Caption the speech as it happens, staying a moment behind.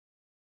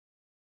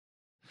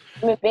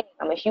human being.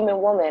 I'm a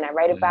human woman. I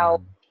write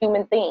about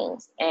human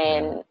things.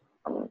 And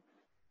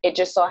it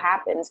just so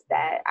happens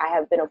that I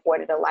have been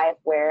afforded a life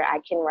where I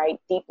can write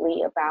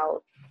deeply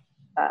about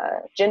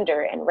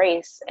gender and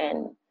race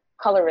and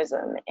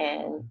colorism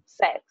and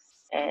sex.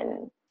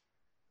 And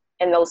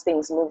those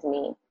things move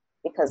me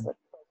because of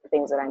the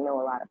things that I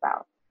know a lot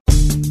about.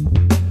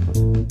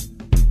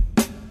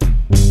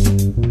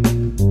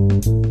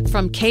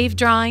 From cave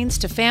drawings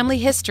to family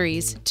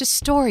histories to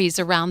stories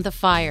around the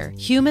fire,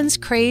 humans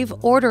crave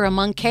order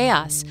among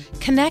chaos,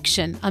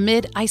 connection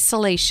amid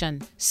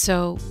isolation.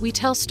 So we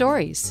tell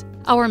stories.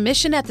 Our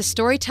mission at the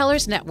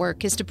Storytellers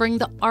Network is to bring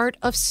the art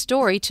of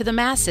story to the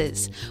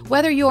masses.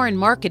 Whether you're in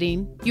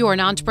marketing, you're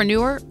an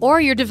entrepreneur, or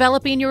you're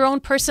developing your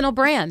own personal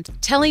brand,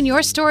 telling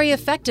your story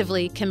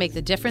effectively can make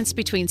the difference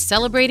between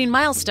celebrating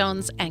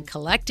milestones and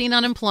collecting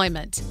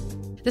unemployment.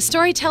 The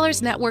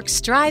Storytellers Network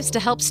strives to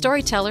help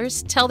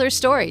storytellers tell their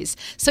stories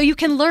so you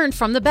can learn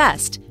from the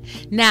best.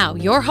 Now,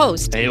 your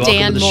host, hey, welcome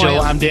Dan to the Moyle.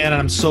 show. I'm Dan, and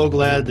I'm so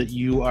glad that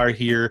you are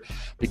here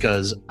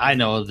because I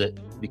know that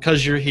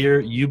because you're here,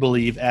 you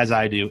believe, as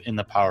I do, in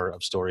the power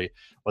of story,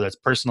 whether it's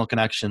personal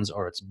connections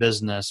or it's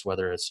business,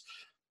 whether it's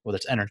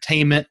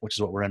entertainment, which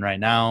is what we're in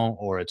right now,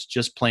 or it's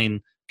just plain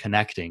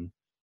connecting.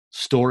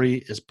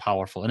 Story is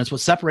powerful, and it's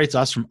what separates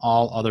us from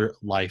all other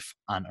life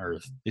on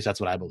earth. At least that's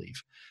what I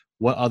believe.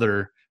 What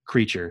other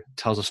creature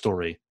tells a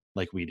story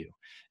like we do?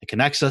 It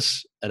connects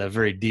us at a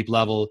very deep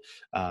level,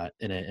 and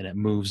it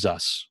moves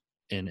us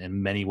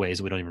in many ways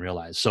that we don't even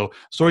realize. So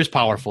story is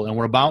powerful, and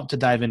we're about to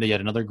dive into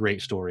yet another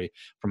great story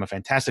from a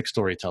fantastic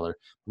storyteller.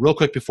 Real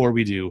quick before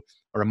we do,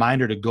 a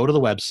reminder to go to the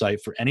website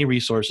for any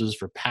resources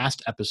for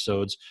past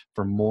episodes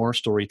for more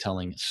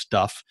storytelling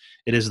stuff.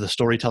 It is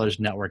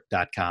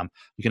thestorytellersnetwork.com.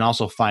 You can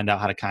also find out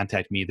how to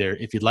contact me there.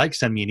 If you'd like,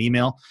 send me an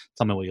email.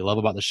 Tell me what you love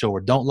about the show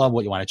or don't love,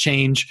 what you want to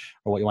change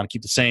or what you want to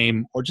keep the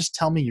same, or just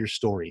tell me your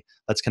story.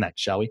 Let's connect,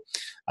 shall we?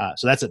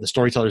 So that's at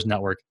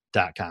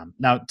thestorytellersnetwork.com.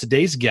 Now,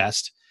 today's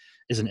guest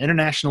is an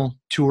international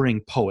touring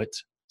poet,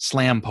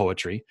 slam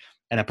poetry,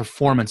 and a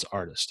performance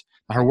artist.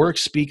 Her work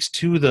speaks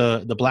to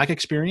the Black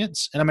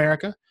experience in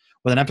America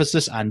with an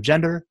emphasis on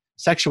gender,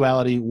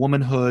 sexuality,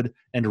 womanhood,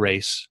 and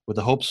race, with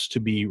the hopes to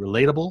be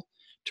relatable,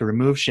 to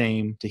remove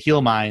shame, to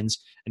heal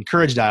minds,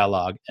 encourage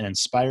dialogue, and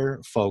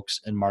inspire folks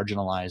in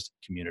marginalized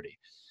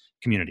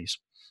communities.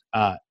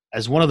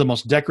 As one of the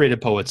most decorated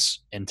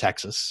poets in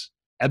Texas,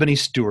 Ebony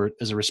Stewart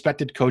is a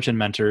respected coach and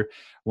mentor,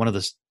 one of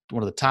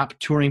the top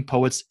touring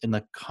poets in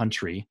the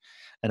country,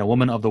 and a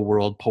Woman of the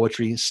World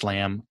Poetry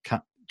Slam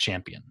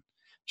champion.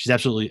 She's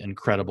absolutely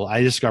incredible.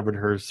 I discovered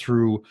her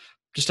through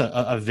just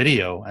a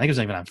video. I think it was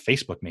even on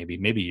Facebook, maybe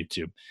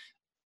YouTube.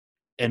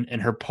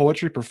 And her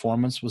poetry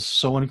performance was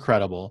so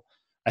incredible.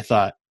 I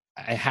thought,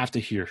 I have to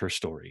hear her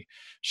story.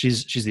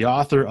 She's the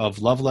author of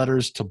Love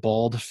Letters to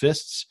Bald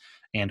Fists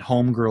and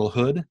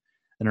Homegirlhood,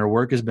 and her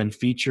work has been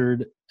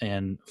featured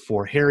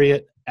for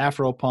Harriet,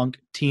 Afropunk,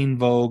 Teen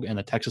Vogue, and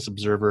the Texas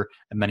Observer,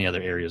 and many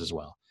other areas as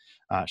well.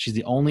 She's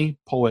the only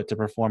poet to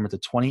perform at the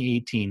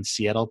 2018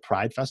 Seattle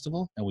Pride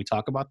Festival, and we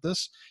talk about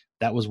this.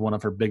 That was one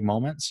of her big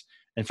moments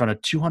in front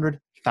of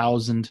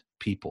 200,000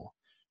 people.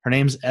 Her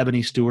name's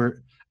Ebony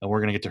Stewart, and we're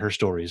going to get to her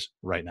stories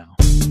right now.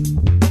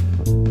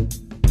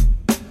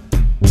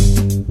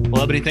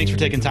 Well, Ebony, thanks for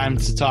taking time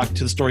to talk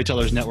to the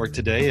Storytellers Network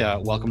today.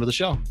 Welcome to the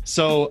show.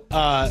 So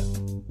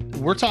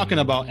we're talking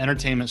about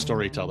entertainment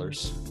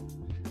storytellers.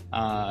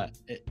 I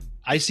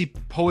see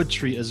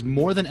poetry as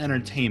more than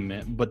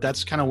entertainment, but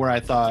that's kind of where I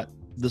thought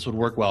this would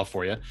work well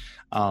for you.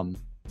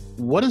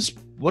 What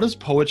does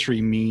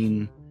poetry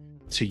mean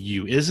to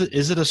you? Is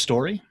it a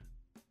story?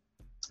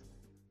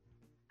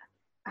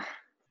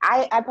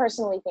 I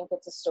personally think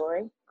it's a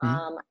story.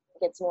 I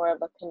think it's more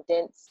of a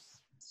condensed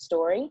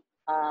story.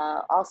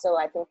 Also,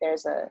 I think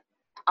there's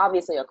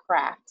obviously a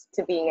craft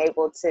to being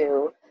able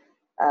to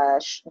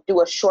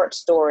do a short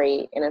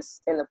story in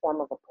the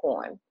form of a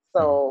poem.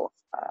 So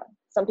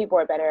some people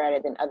are better at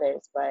it than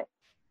others, but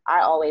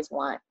I always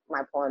want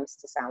my poems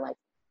to sound like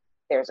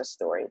there's a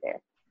story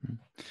there.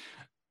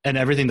 And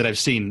everything that I've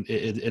seen,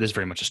 it is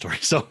very much a story.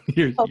 So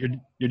you're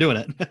doing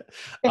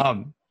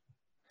it.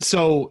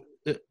 So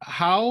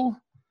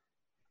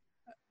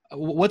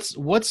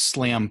what's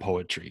slam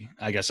poetry?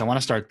 I guess I want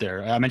to start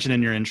there. I mentioned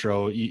in your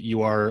intro,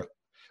 you are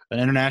an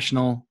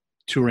international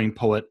touring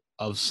poet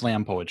of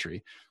slam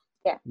poetry.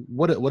 Yeah.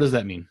 What does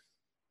that mean?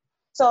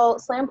 So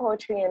slam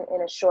poetry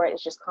in a short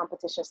is just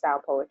competition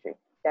style poetry.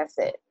 That's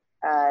it.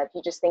 If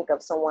you just think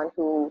of someone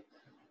who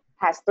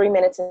has 3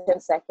 minutes and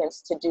 10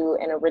 seconds to do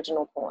an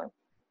original poem,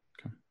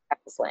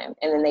 that's a slam,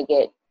 and then they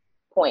get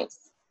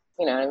points.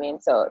 You know what I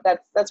mean? So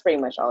that's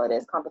pretty much all it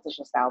is,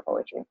 competition style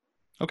poetry.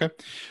 Okay.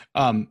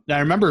 Now I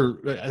remember,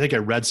 I think I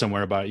read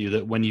somewhere about you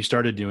that when you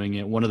started doing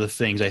it, one of the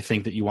things I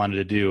think that you wanted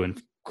to do,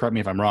 and correct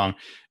me if I'm wrong,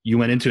 you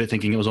went into it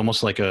thinking it was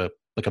almost like a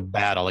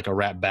battle, like a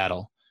rap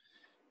battle.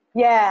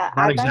 Yeah.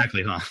 Not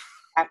exactly, huh?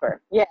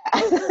 Rapper. Yeah.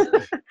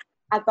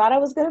 I thought I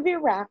was going to be a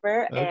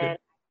rapper, Okay. and I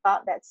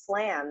thought that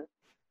slam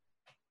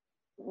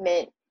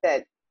meant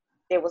that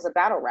it was a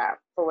battle rap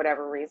for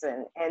whatever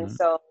reason. And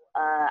so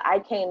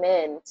I came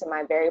in to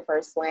my very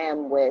first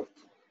slam with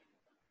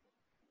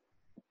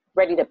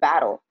ready to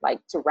battle, like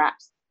to rap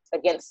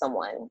against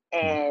someone.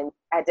 And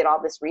I did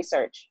all this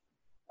research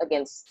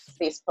against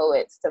these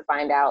poets to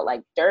find out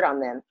like dirt on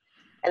them.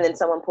 And then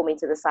someone pulled me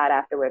to the side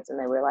afterwards and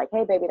they were like,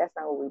 hey, baby, that's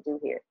not what we do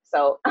here.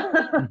 So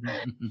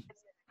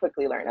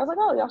quickly learned. I was like,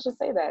 oh, y'all should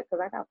say that because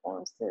I got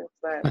forms too.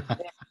 But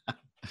yeah.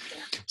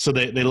 So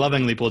they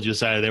lovingly pulled you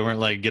aside. They weren't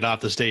like, get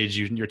off the stage,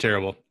 you're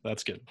terrible.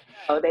 That's good.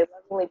 No, they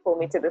lovingly pulled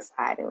me to the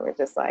side and were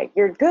just like,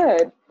 you're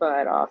good,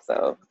 but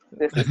also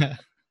this is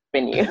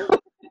been you.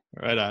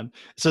 Right on.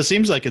 So it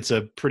seems like it's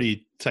a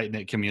pretty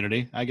tight-knit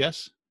community, I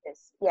guess.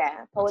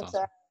 Yeah, poets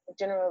awesome.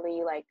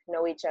 Generally like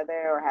know each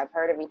other or have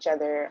heard of each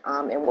other,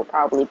 and will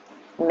probably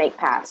make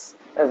paths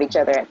of each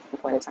other at some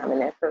point in time in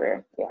their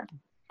career. Yeah.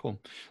 Cool.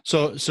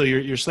 So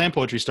your slam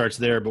poetry starts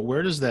there, but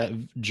where does that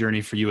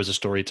journey for you as a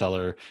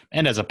storyteller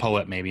and as a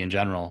poet maybe in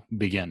general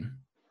begin?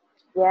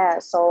 Yeah,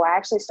 so I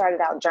actually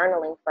started out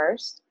journaling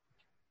first.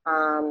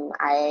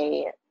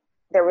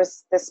 There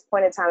was this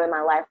point in time in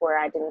my life where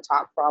I didn't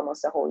talk for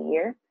almost a whole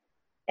year.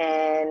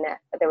 And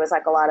there was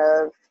like a lot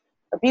of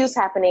abuse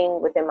happening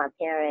within my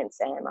parents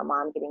and my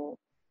mom getting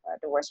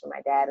divorced from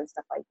my dad and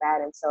stuff like that.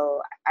 And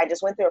so I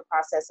just went through a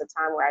process of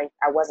time where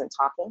I wasn't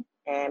talking,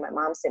 and my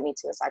mom sent me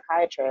to a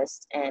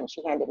psychiatrist, and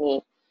she handed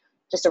me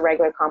just a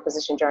regular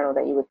composition journal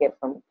that you would get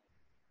from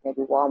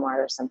maybe Walmart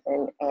or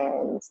something,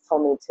 and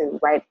told me to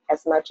write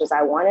as much as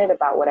I wanted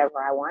about whatever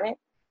I wanted.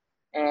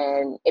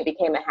 And it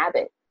became a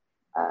habit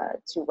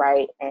to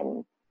write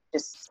and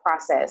just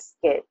process,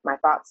 get my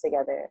thoughts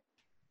together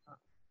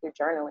through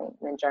journaling,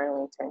 and then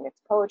journaling turned into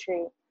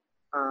poetry.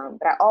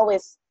 But I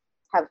always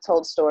have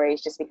told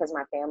stories just because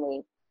my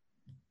family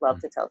love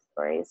to tell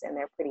stories, and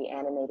they're pretty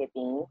animated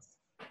beings.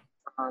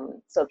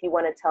 So if you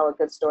want to tell a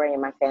good story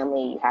in my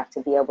family, you have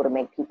to be able to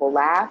make people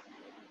laugh,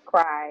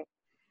 cry,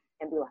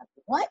 and be like,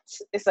 what?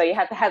 So you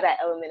have to have that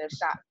element of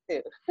shock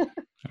too.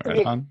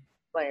 Right on.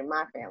 In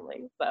my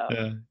family. So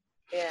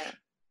yeah.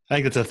 I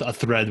think that's a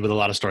thread with a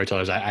lot of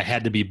storytellers. I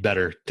had to be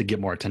better to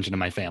get more attention to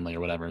my family or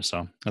whatever.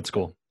 So that's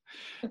cool.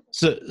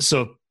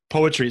 So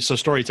poetry, so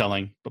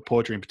storytelling, but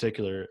poetry in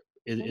particular,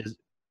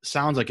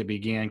 sounds like it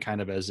began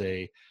kind of as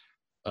a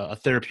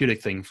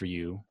therapeutic thing for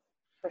you.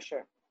 For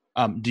sure.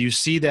 Do you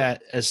see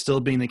that as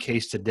still being the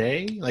case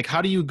today? Like,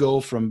 how do you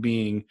go from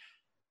being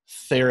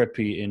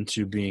therapy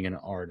into being an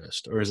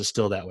artist, or is it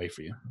still that way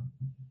for you?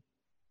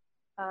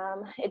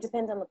 It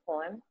depends on the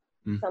poem.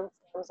 Some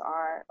poems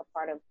are a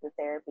part of the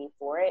therapy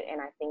for it, and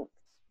I think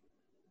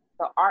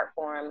the art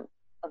form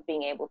of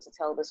being able to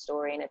tell the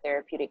story in a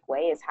therapeutic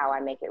way is how I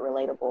make it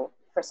relatable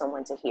for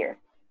someone to hear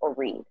or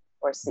read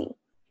or see.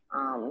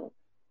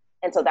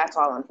 And so that's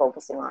all I'm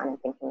focusing on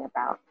and thinking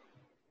about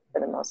for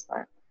the most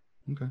part.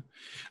 Okay.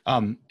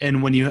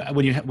 And when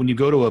you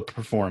go to a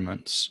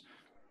performance,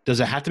 does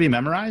it have to be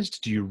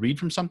memorized? Do you read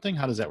from something?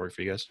 How does that work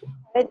for you guys?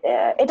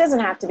 It doesn't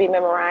have to be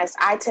memorized.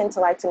 I tend to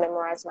like to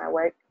memorize my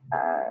work.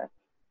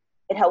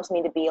 It helps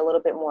me to be a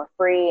little bit more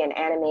free and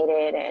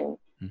animated and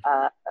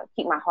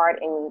keep my heart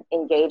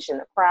engaged in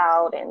the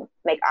crowd and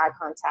make eye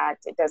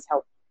contact. It does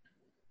help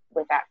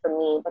with that for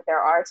me. But there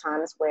are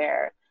times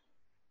where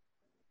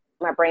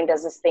my brain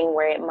does this thing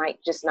where it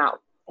might just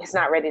it's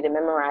not ready to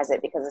memorize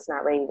it because it's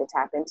not ready to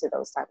tap into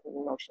those type of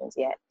emotions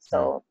yet.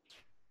 So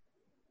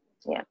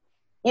yeah,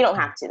 you don't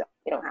have to though.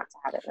 You don't have to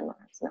have it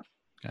memorized. No.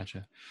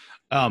 Gotcha.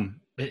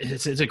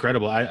 It's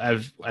incredible.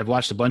 I've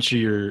watched a bunch of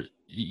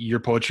your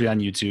poetry on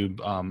YouTube,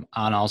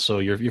 on also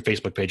your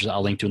Facebook pages.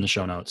 I'll link to in the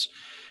show notes.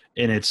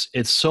 And it's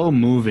so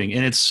moving,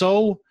 and it's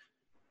so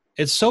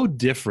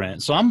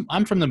different. So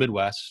I'm from the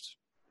Midwest.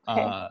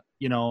 Okay.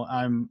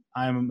 I'm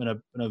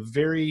in a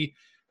very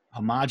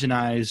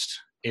homogenized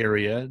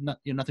area.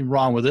 Nothing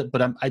wrong with it,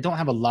 but I don't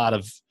have a lot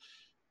of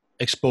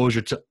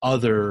exposure to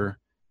other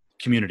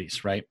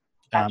communities, right?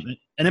 And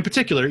in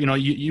particular,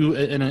 you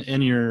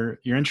in your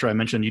intro, I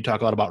mentioned you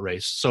talk a lot about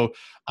race. So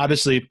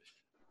obviously,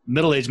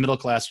 middle-aged,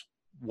 middle-class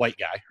white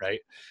guy, right?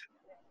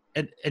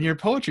 And your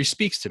poetry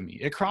speaks to me.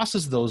 It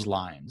crosses those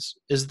lines.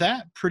 Is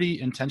that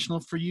pretty intentional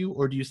for you,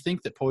 or do you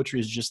think that poetry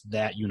is just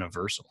that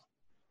universal?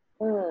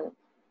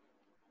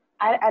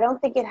 I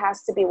don't think it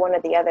has to be one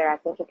or the other. I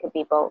think it could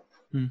be both.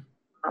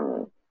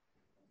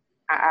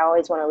 I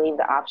always want to leave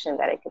the option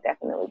that it could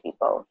definitely be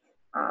both.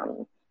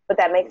 But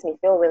that makes me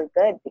feel really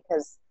good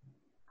because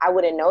I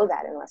wouldn't know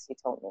that unless you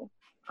told me.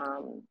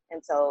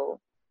 And so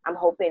I'm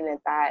hoping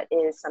that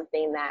is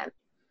something that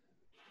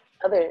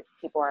other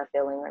people are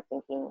feeling or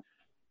thinking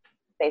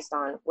based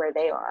on where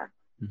they are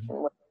and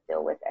what they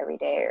deal with every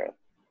day or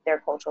their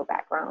cultural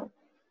background.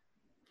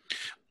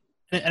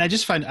 And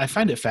I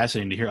find it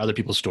fascinating to hear other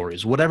people's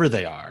stories, whatever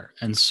they are.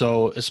 And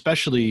so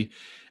especially,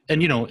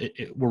 and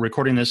we're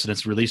recording this and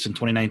it's released in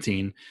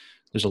 2019.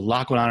 There's a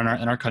lot going on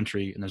in our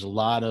country, and there's a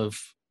lot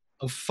of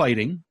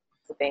fighting,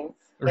 things.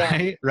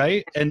 Right.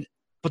 Right.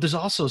 But there's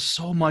also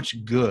so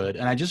much good.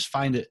 And I just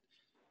find it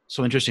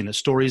so interesting that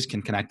stories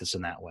can connect us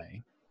in that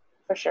way.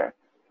 For sure.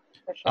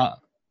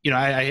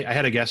 I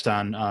had a guest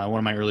on one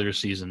of my earlier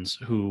seasons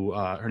who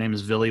her name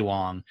is Villy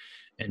Wong,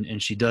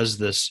 and she does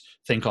this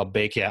thing called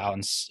Bekia out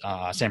in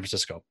San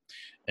Francisco,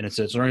 and it's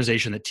an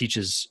organization that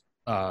teaches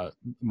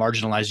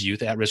marginalized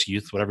youth, at-risk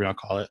youth, whatever you want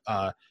to call it,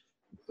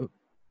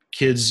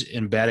 kids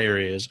in bad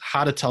areas,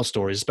 how to tell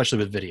stories, especially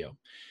with video.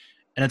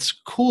 And it's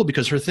cool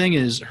because her thing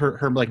is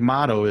her like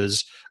motto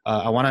is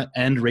I want to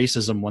end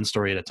racism one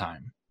story at a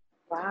time.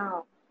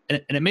 Wow.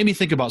 And it made me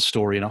think about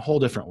story in a whole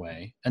different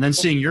way. And then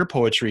seeing your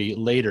poetry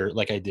later,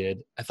 like I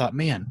did, I thought,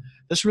 man,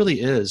 this really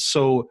is.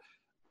 So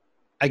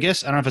I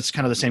guess, I don't know if it's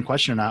kind of the same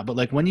question or not, but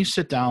like when you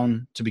sit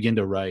down to begin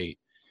to write,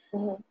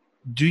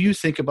 do you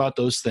think about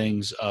those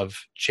things of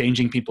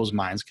changing people's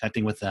minds,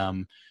 connecting with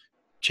them,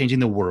 changing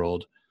the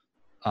world?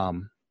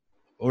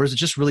 Or is it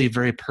just really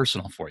very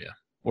personal for you?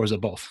 Or is it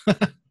both?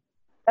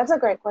 That's a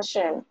great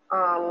question.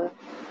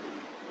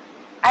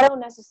 I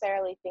don't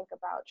necessarily think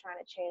about trying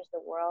to change the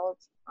world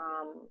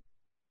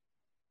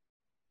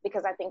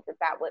because I think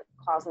that would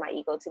cause my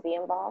ego to be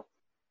involved.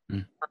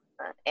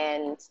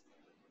 And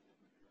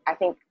I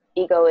think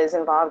ego is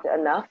involved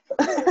enough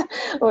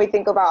when we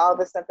think about all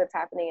the stuff that's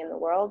happening in the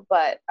world.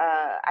 But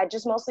I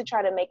just mostly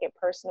try to make it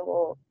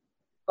personable,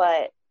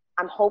 but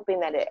I'm hoping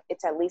that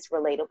it's at least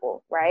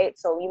relatable, right?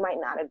 So you might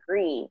not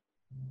agree,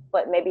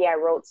 but maybe I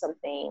wrote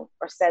something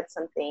or said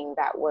something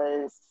that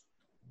was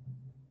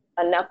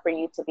enough for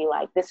you to be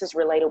like, this is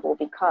relatable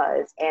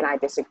because, and I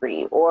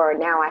disagree, or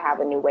now I have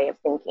a new way of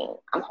thinking.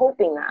 I'm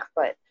hoping that,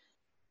 but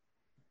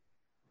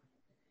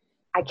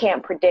I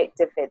can't predict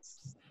if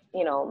it's,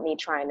 me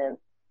trying to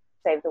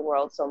save the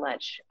world so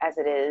much as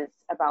it is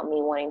about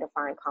me wanting to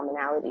find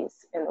commonalities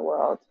in the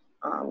world,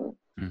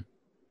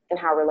 and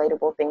how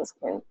relatable things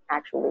can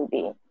actually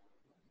be.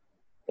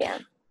 Yeah.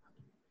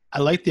 I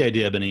like the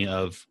idea, Ebony,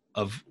 of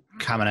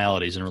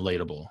commonalities and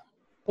relatable.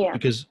 Yeah.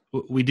 Because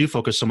we do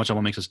focus so much on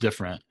what makes us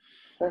different.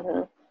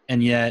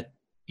 And yet,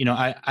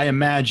 I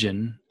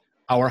imagine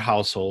our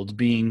household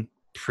being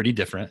pretty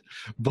different,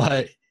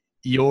 but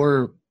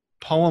your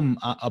poem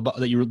about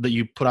that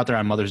you put out there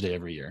on Mother's Day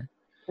every year.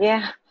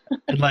 Yeah.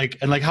 and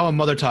like how a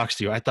mother talks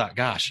to you, I thought,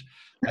 gosh,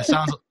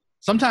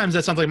 sometimes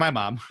that sounds like my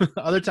mom.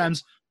 Other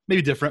times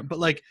maybe different, but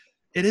like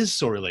it is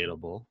so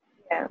relatable.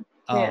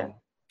 Yeah.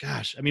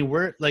 Gosh, I mean,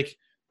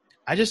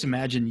 I just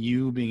imagine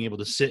you being able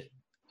to sit,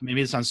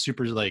 maybe it sounds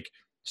super like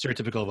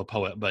stereotypical of a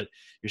poet, but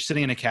you're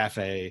sitting in a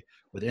cafe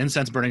with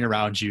incense burning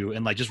around you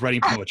and like just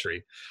writing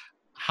poetry.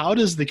 How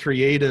does the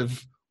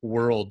creative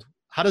world,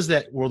 how does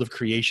that world of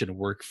creation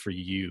work for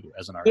you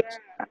as an artist?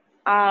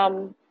 Yeah.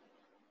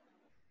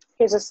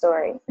 Here's a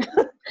story.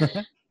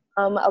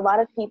 A lot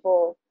of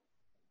people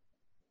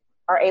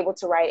are able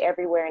to write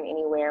everywhere and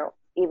anywhere,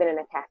 even in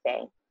a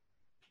cafe.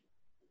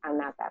 I'm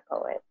not that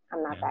poet.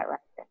 I'm not that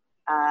writer.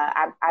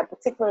 I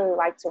particularly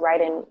like to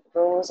write in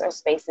rooms or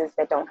spaces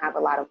that don't have a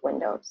lot of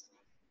windows.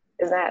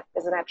 Isn't that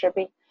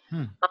trippy?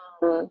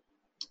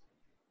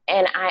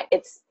 And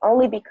it's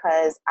only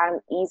because I'm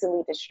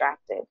easily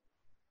distracted.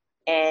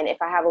 And if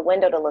I have a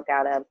window to look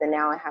out of, then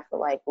now I have to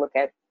like look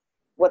at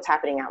what's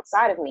happening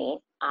outside of me.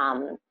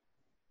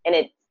 And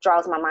it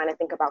draws my mind to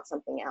think about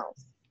something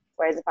else.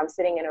 Whereas if I'm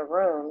sitting in a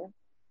room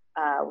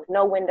with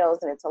no windows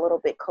and it's a little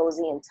bit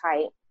cozy and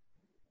tight,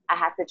 I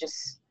have to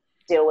just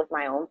deal with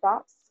my own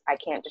thoughts. I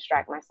can't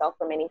distract myself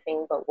from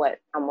anything but what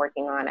I'm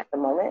working on at the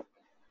moment.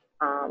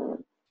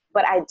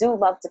 But I do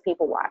love to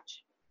people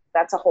watch.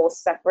 That's a whole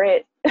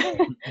separate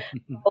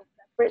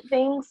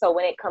thing. So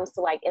when it comes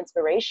to like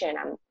inspiration,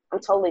 I'm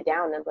totally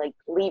down to like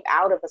leave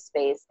out of a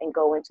space and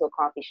go into a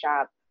coffee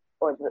shop,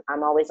 or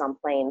I'm always on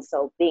planes.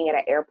 So being at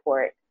an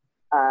airport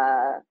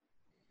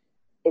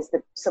is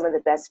some of the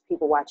best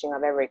people watching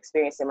I've ever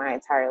experienced in my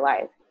entire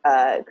life.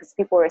 Because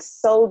people are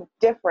so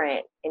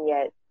different and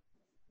yet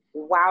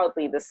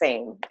wildly the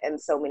same in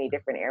so many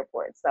different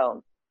airports.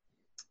 So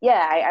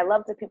yeah, I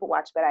love to people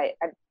watch, but I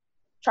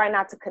try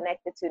not to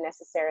connect it to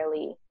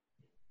necessarily.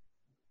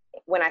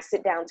 When I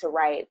sit down to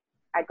write,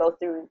 I go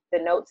through the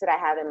notes that I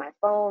have in my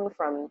phone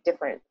from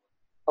different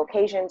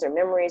occasions or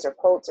memories or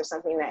quotes or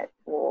something that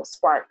will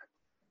spark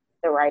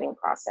the writing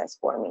process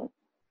for me.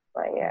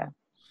 But yeah.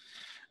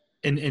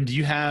 And do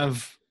you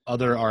have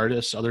other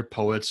artists, other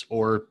poets,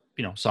 or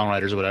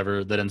songwriters or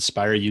whatever that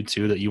inspire you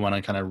too, that you want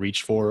to kind of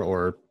reach for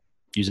or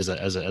use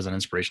as an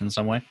inspiration in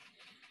some way?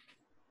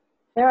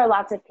 There are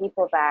lots of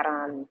people that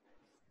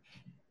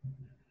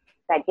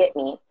get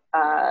me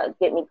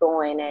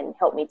going and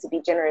help me to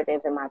be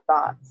generative in my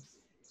thoughts.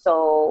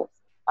 So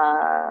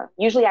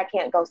usually I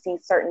can't go see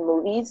certain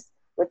movies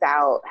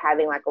without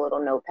having like a little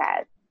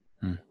notepad.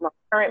 My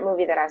current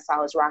movie that I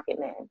saw was Rocket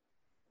Man.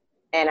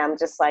 And I'm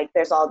just like,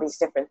 there's all these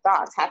different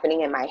thoughts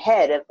happening in my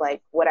head of like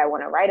what I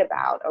want to write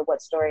about or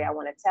what story I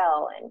want to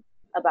tell and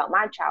about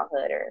my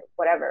childhood or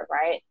whatever,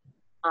 right?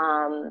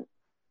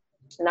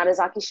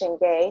 Narazaki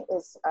Shingei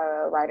is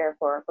a writer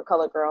for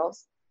Color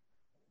Girls.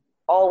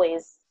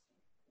 Always,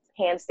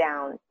 hands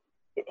down,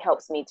 it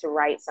helps me to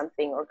write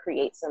something or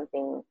create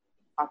something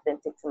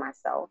authentic to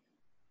myself.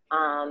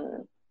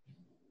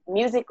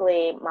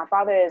 Musically, my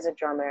father is a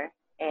drummer,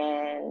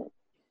 and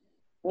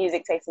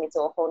music takes me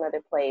to a whole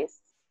nother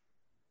place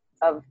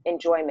of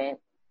enjoyment.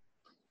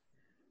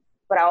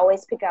 but I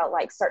always pick out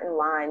like certain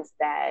lines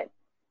that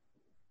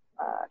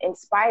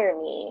inspire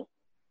me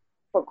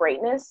for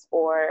greatness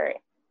or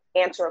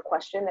answer a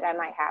question that I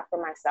might have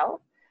for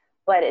myself,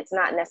 but it's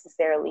not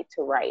necessarily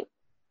to write,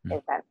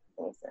 if that makes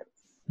any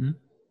sense.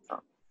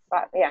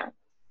 But yeah.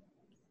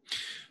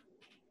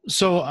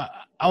 So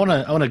I want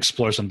to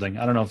explore something.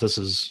 I don't know if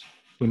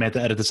we may have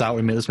to edit this out.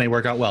 This may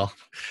work out well.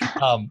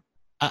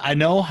 I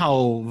know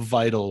how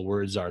vital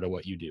words are to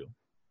what you do.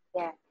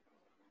 Yeah.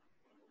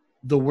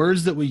 The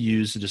words that we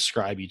use to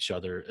describe each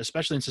other,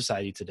 especially in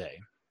society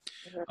today.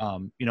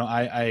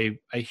 I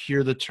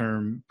hear the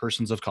term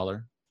persons of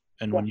color,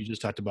 and when you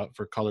just talked about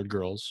for colored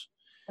girls,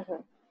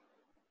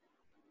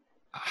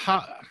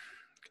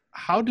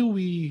 how do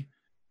we?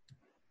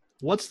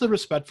 What's the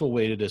respectful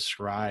way to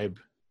describe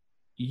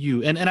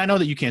you? And I know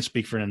that you can't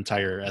speak for an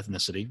entire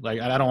ethnicity. Like,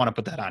 I don't want to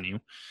put that on you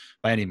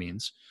by any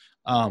means.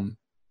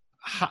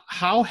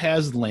 How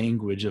has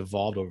language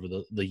evolved over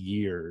the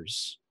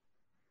years?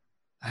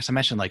 As I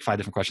mentioned, like 5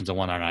 different questions in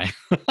one, aren't I?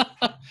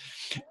 A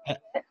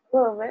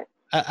little bit.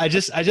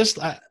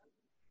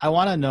 I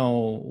want to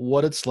know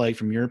what it's like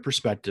from your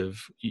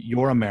perspective,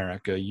 your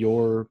America,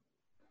 your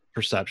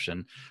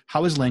perception.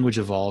 How has language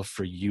evolved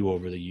for you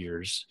over the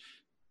years?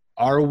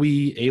 Are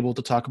we able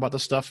to talk about the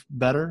stuff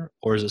better,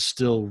 or is it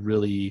still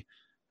really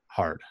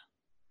hard?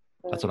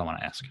 That's what I want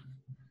to ask.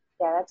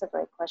 Yeah, that's a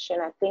great question.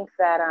 I think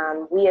that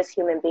we as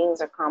human beings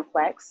are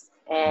complex,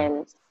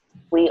 and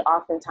we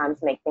oftentimes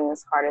make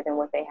things harder than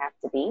what they have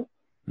to be.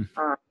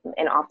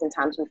 And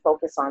oftentimes we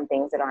focus on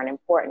things that aren't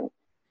important.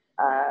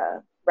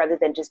 Rather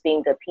than just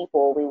being good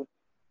people,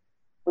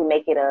 we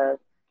make it a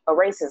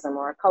racism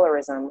or a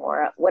colorism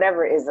or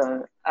whatever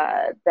ism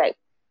that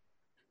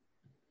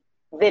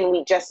then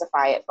we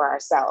justify it for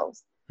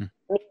ourselves.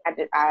 Me,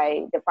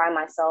 I define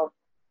myself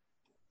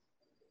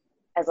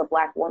as a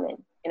Black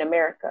woman in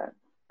America.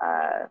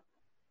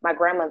 My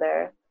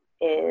grandmother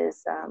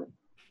is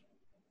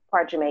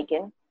part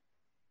Jamaican,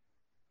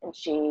 and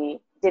she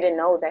didn't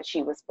know that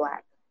she was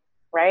Black,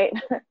 right?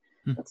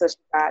 And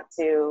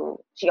so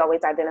she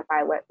always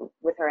identified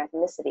with her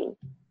ethnicity,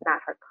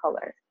 not her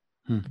color.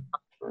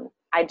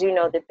 I do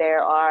know that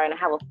there are, and I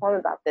have a poem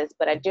about this,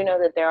 but I do know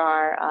that there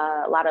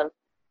are a lot of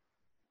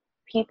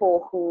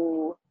people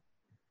who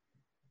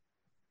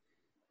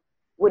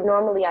would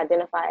normally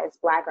identify as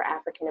Black or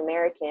African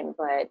American,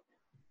 but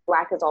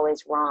Black is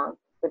always wrong.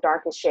 The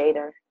darkest shade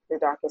or the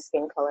darkest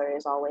skin color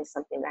is always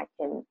something that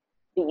can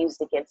be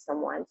used against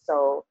someone.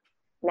 So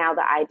now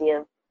the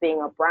idea of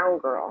being a brown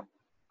girl,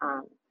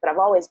 but I've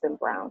always been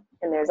brown,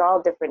 and there's all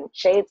different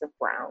shades of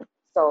brown.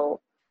 So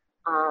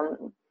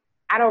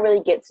I don't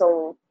really get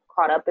so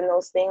caught up in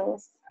those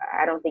things.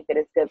 I don't think that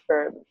it's good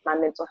for my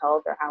mental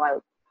health or how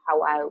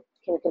I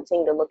can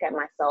continue to look at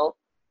myself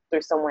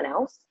through someone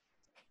else.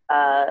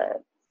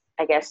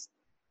 I guess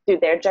through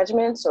their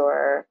judgments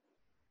or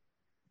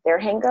their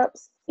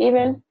hangups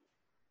even.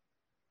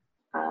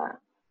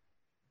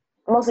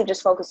 Mostly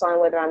just focus on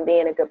whether I'm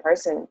being a good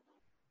person,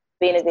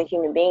 being a good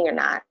human being or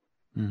not.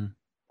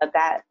 But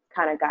that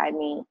kind of guide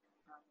me.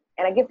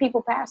 And I give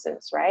people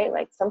passes, right?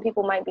 Like some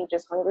people might be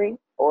just hungry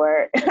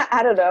or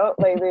I don't know,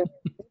 like they're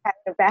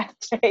having a bad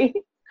day.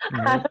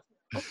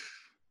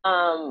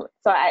 So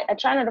I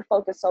try not to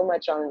focus so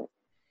much on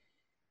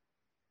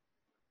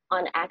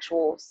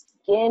actual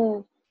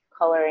skin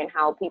color and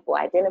how people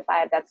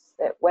identify. That's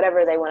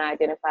whatever they want to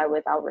identify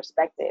with, I'll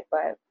respect it.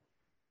 But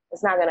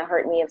it's not going to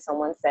hurt me if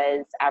someone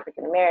says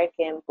African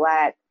American,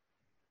 Black,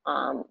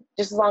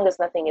 just as long as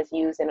nothing is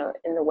used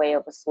in the way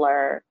of a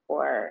slur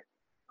or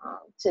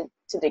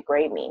to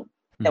degrade me.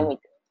 Then we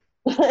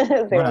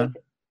could.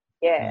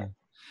 Yeah.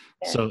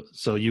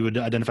 So you would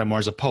identify more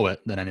as a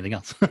poet than anything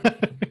else.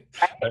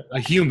 A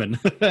human.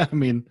 I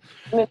mean,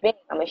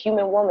 I'm a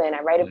human woman.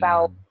 I write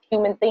about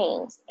human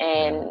things,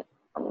 and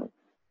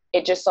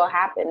it just so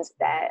happens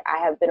that I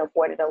have been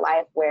afforded a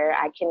life where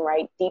I can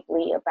write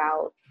deeply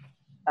about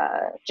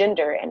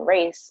gender and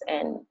race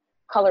and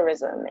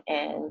colorism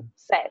and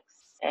sex,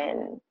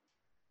 and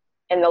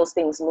those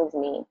things move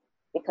me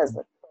because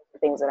of the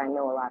things that I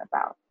know a lot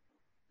about.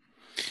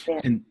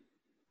 Yeah. And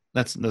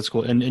that's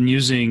cool. And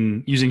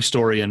using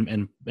story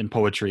and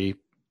poetry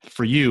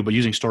for you, but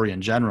using story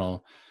in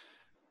general,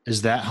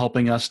 is that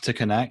helping us to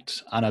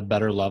connect on a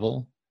better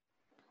level?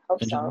 I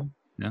hope so.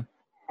 Yeah.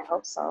 I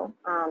hope so.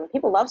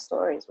 People love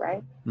stories,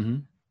 right?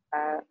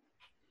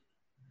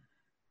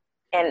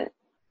 And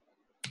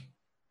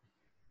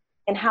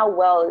how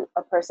well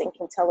a person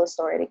can tell a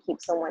story to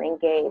keep someone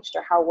engaged,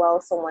 or how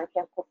well someone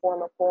can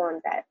perform a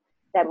poem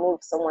that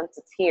moves someone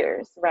to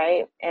tears,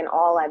 right? And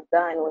all I've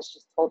done was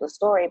just told a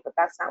story, but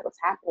that's not what's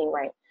happening,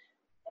 right?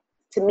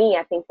 To me,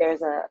 I think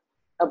there's a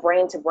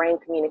brain-to-brain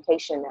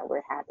communication that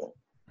we're having.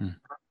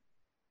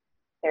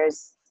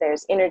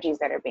 There's energies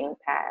that are being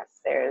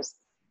passed. There's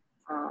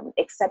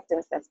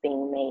acceptance that's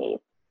being made.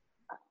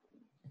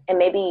 And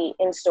maybe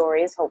in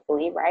stories,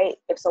 hopefully, right?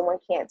 If someone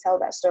can't tell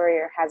that story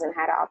or hasn't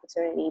had an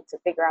opportunity to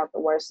figure out the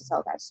words to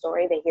tell that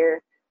story, they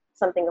hear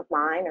something of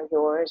mine or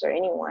yours or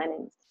anyone,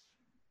 and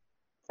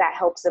that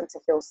helps them to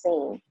feel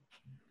seen.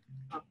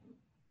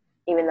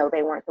 even though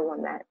they weren't the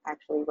one that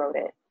actually wrote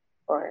it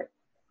or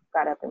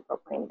got up and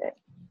proclaimed it.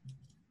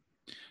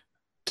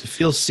 To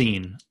feel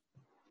seen,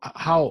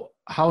 how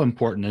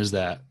important is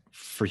that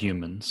for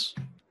humans?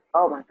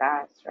 Oh my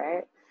gosh,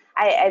 right?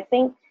 I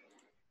think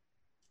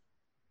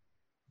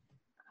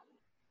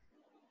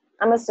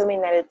I'm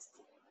assuming that it's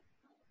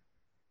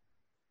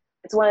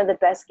one of the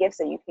best gifts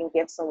that you can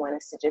give someone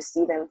is to just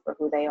see them for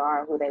who they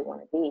are, who they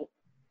want to be,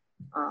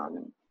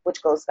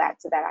 which goes back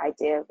to that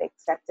idea of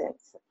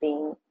acceptance, of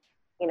being,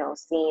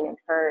 seen and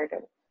heard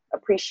and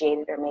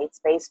appreciated or made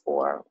space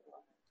for,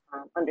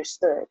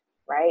 understood,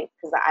 right?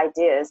 Because the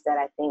idea is that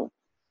I think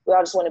we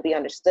all just want to be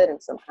understood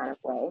in some kind of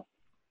way.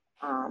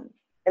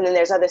 And then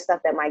there's other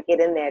stuff that might get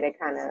in there to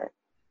kind of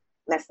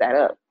mess that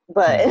up.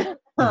 But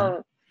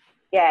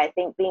yeah, I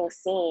think being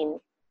seen,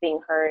 being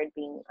heard,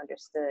 being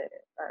understood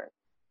are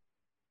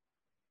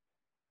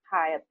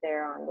high up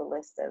there on the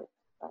list of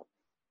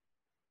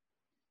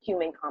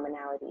human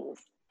commonalities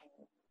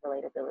and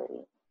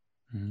relatability.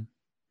 Mm-hmm.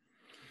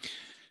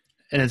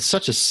 And it's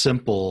such a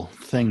simple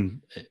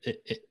thing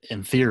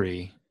in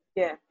theory,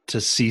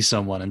 to see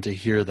someone and to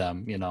hear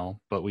them,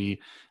 but we,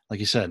 like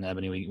you said,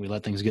 Ebony, we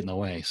let things get in the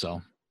way.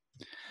 So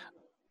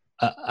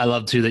I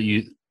love too that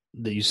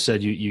you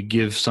said you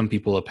give some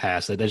people a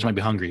pass, that they just might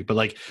be hungry, but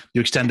like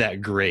you extend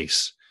that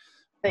grace.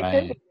 They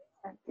right? could be.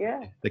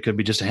 Yeah. They could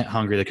be just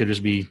hungry. They could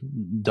just be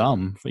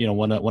dumb,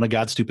 one of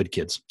God's stupid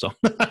kids. So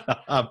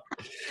a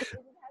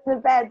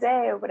bad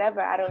day or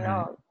whatever. I don't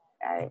know.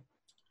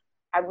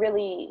 I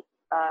really,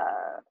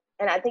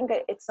 and I think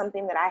it's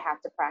something that I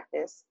have to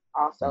practice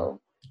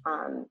also,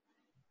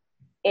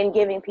 in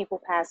giving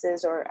people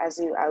passes, or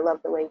I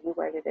love the way you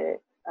worded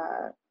it,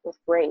 with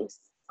grace,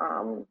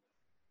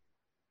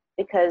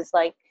 because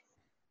like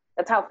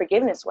that's how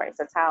forgiveness works.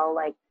 That's how,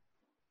 like,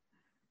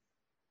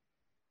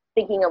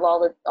 thinking of all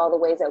the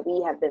ways that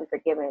we have been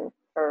forgiven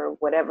for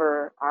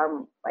whatever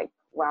our like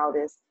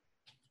wildest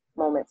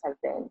moments have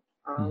been.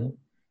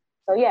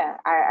 So yeah,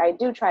 I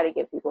do try to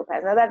give people a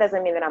pass. Now that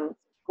doesn't mean that I'm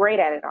great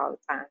at it all the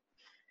time.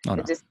 Oh,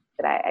 no. It's just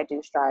that I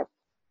do strive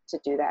to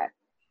do that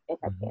if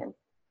I can.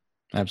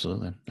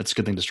 Absolutely. That's a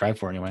good thing to strive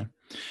for anyway.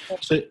 Yeah.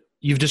 So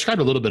you've described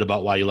a little bit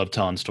about why you love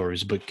telling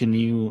stories, but can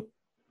you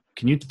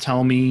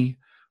tell me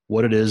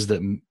what it is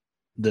that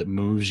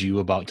moves you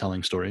about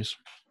telling stories?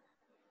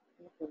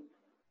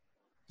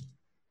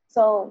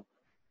 So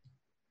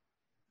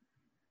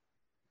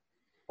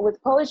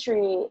with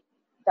poetry,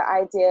 the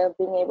idea of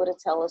being able to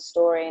tell a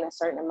story in a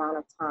certain amount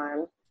of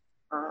time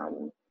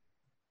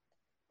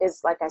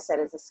is, like I said,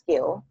 is a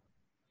skill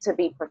to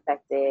be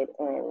perfected,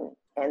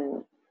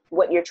 and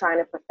what you're trying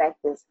to perfect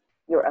is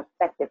your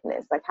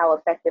effectiveness. Like, how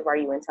effective are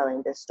you in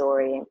telling this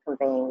story and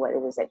conveying what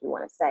it is that you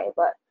want to say?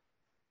 But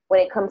when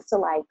it comes to,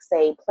 like,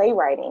 say,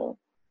 playwriting,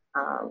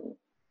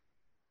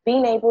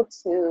 being able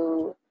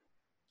to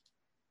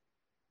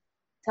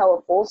tell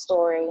a full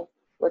story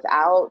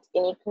without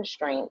any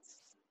constraints,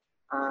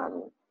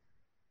 and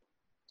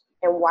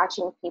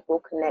watching people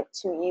connect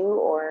to you,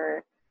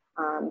 or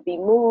be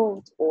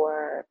moved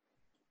or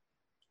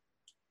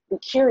be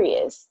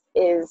curious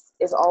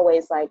is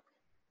always like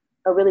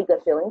a really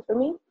good feeling for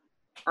me.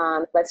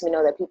 It lets me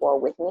know that people are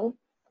with me.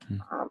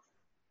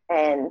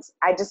 And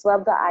I just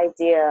love the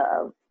idea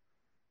of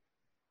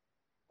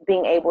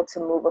being able to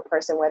move a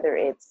person, whether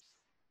it's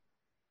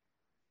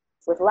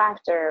with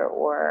laughter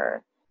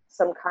or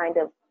some kind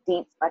of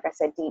deep, like I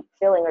said, deep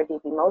feeling or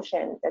deep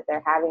emotion that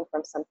they're having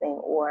from something,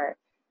 or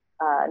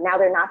now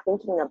they're not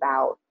thinking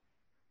about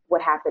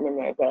what happened in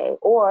their day,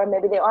 or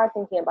maybe they are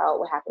thinking about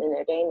what happened in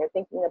their day and they're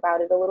thinking about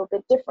it a little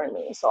bit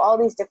differently. So all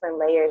these different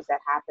layers that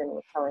happen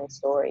with telling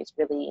stories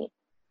really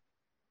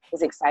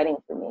is exciting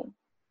for me.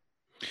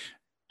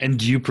 And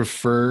do you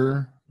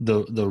prefer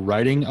the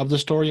writing of the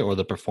story or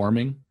the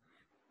performing?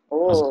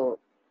 Oh,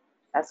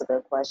 that's a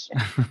good question.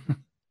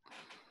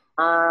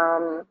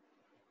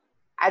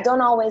 I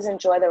don't always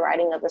enjoy the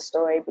writing of the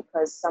story,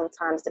 because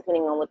sometimes,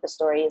 depending on what the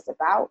story is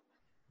about,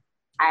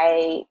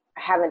 I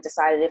haven't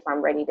decided if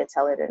I'm ready to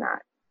tell it or not.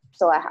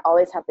 So I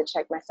always have to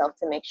check myself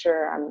to make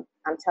sure I'm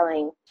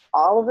telling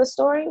all of the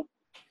story,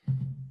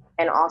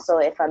 and also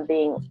if I'm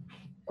being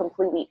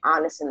completely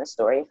honest in the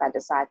story if I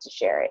decide to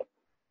share it.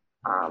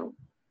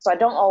 So I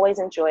don't always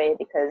enjoy it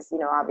because,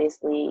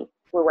 obviously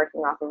we're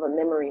working off of a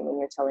memory when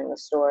you're telling a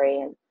story,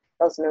 and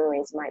those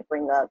memories might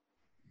bring up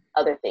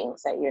other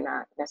things that you're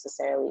not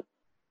necessarily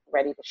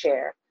ready to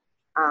share.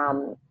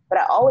 But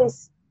I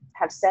always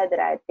have said that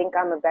I think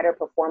I'm a better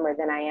performer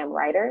than I am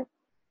writer,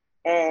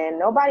 and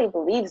nobody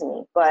believes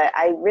me, but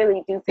I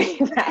really do think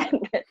that.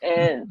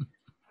 And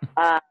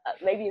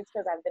maybe it's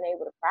because I've been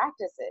able to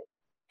practice it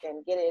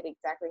and get it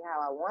exactly how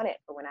I want it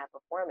for when I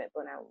perform it.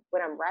 But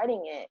when I'm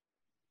writing it,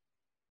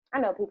 I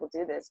know people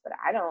do this, but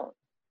I don't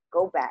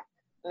go back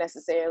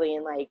necessarily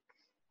and like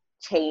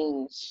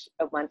change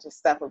a bunch of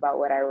stuff about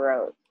what I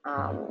wrote.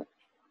 And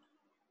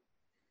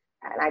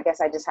I guess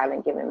I just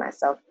haven't given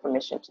myself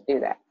permission to do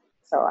that.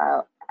 So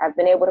I've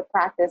been able to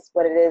practice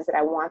what it is that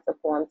I want the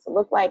poem to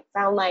look like,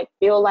 sound like,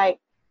 feel like,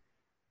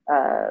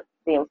 the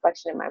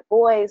inflection in my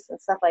voice and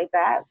stuff like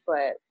that.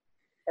 But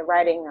The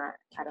writing,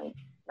 I don't,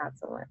 not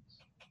so much.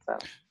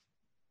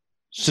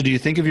 So do you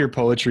think of your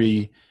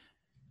poetry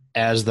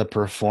as the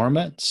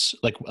performance?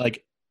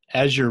 Like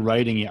as you're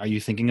writing, are you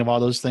thinking of all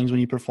those things when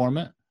you perform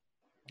it?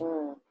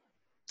 Mm.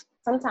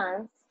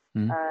 Sometimes.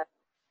 Mm.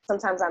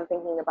 Sometimes I'm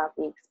thinking about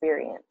the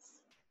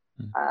experience.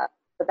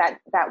 But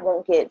that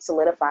won't get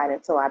solidified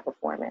until I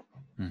perform it.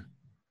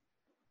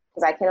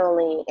 Because I can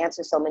only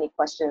answer so many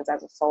questions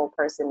as a sole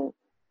person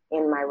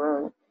in my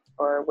room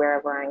or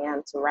wherever I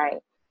am to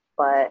write.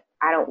 But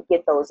I don't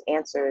get those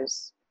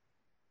answers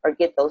or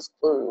get those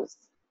clues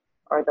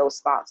or those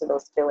thoughts or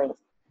those feelings,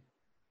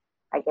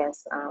 I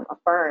guess,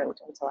 affirmed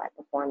until I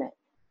perform it.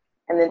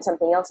 And then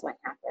something else might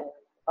happen.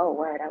 Oh,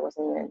 word, I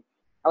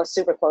was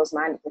super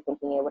close-minded to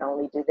thinking it would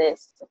only do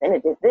this, but then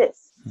it did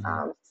this.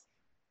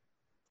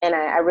 And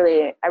I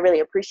really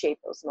appreciate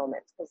those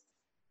moments because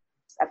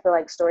I feel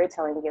like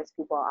storytelling gives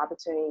people an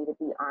opportunity to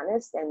be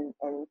honest and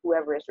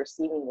whoever is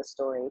receiving the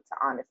story to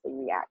honestly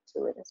react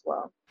to it as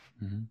well.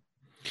 Mm-hmm.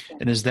 Yeah.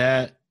 And is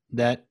that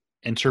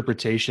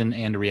interpretation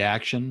and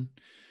reaction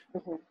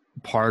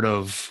part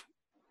of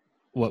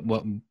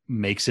what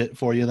makes it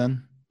for you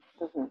then?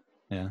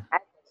 Yeah. I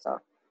think so.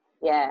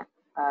 Yeah.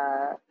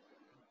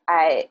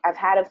 I've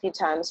had a few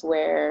times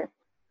where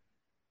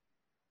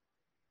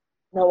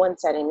no one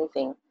said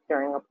anything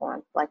during a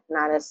poem, like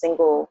not a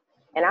single,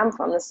 and I'm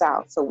from the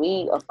South, so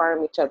we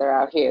affirm each other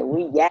out here.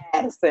 We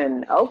yes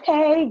and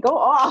okay, go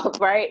off,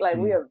 right? Like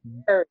we are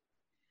very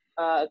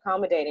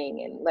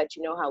accommodating and let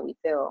you know how we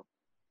feel.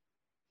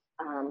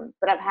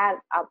 But I've had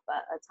a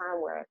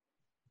time where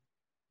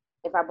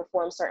if I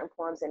perform certain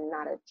poems and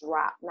not a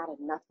drop, not a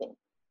nothing,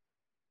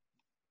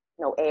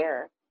 no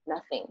air,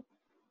 nothing.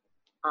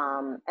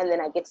 And then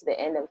I get to the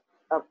end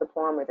of the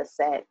poem or the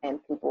set and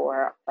people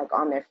are like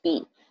on their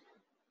feet.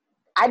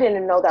 I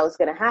didn't know that was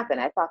going to happen.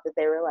 I thought that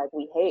they were like,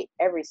 we hate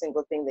every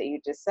single thing that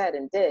you just said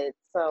and did.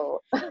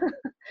 So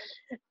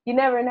you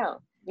never know.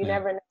 You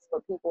never know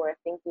what people are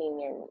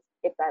thinking and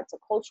if that's a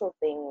cultural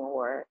thing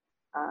or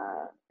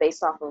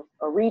based off of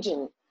a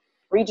region.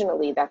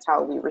 Regionally, that's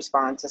how we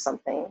respond to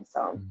something.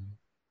 So.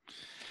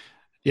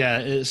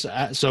 Yeah.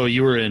 So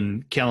you were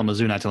in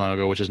Kalamazoo not too long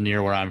ago, which is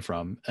near where I'm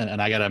from.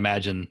 And I got to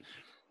imagine,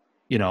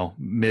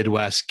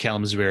 Midwest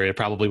Kalamazoo area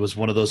probably was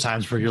one of those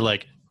times where you're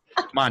like,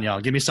 come on, y'all,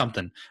 give me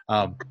something.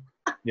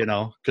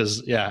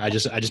 Because I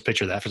just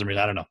picture that for some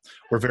reason. I don't know.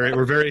 We're very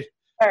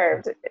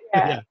reserved.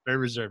 Yeah, very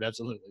reserved.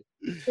 Absolutely.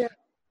 Yeah.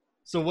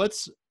 So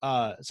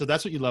so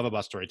that's what you love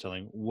about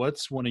storytelling.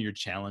 What's one of your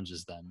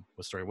challenges then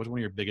with story? What's one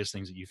of your biggest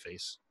things that you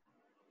face?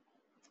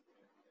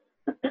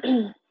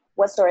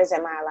 What stories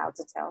am I allowed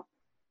to tell?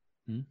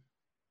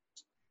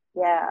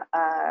 Yeah.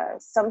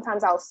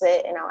 Sometimes I'll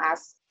sit and I'll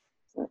ask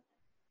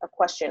a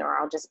question or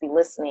I'll just be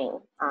listening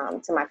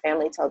to my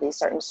family tell these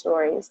certain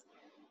stories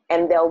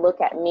and they'll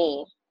look at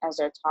me as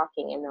they're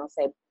talking and they'll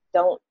say,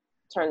 don't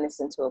turn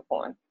this into a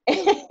poem.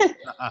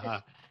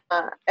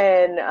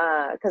 And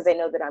because they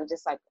know that I'm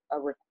just like a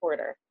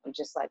recorder. I'm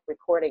just like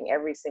recording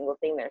every single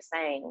thing they're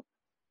saying.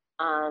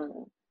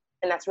 And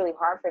that's really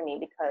hard for me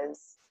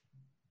because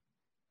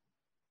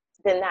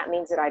then that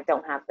means that I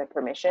don't have the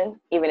permission.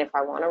 Even if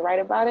I want to write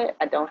about it,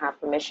 I don't have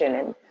permission.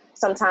 And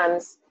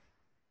sometimes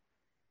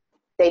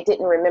they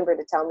didn't remember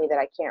to tell me that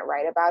I can't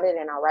write about it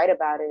and I'll write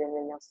about it and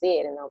then they'll see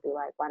it and they'll be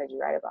like, why did you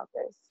write about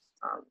this?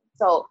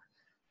 So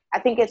I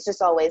think it's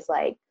just always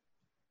like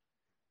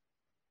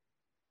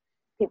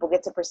people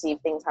get to perceive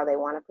things how they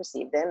want to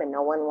perceive them and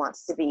no one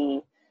wants to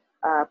be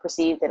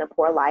perceived in a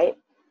poor light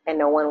and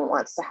no one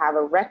wants to have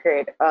a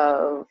record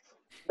of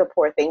the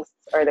poor things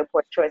or the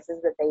poor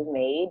choices that they've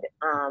made.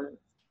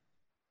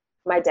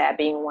 My dad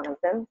being one of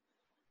them.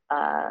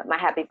 My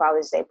Happy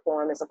Father's Day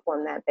poem is a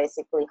poem that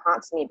basically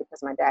haunts me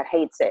because my dad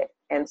hates it.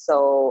 And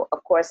so,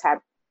 of course,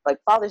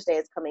 Father's Day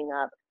is coming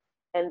up,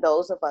 and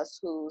those of us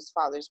whose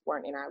fathers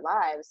weren't in our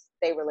lives,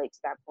 they relate to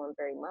that poem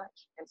very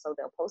much. And so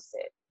they'll post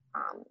it.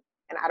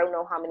 And I don't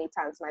know how many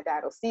times my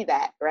dad will see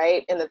that,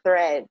 right, in the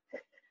thread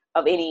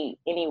of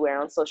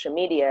anywhere on social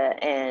media.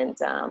 And,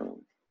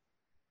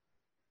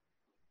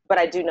 but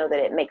I do know that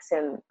it makes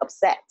him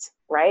upset,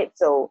 right?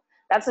 So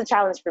that's a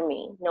challenge for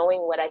me,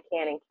 knowing what I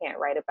can and can't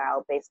write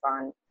about based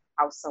on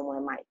how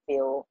someone might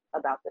feel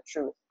about the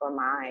truth or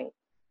my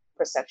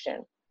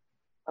perception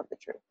of the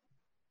truth.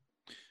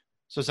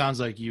 So it sounds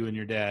like you and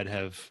your dad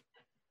have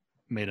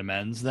made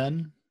amends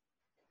then?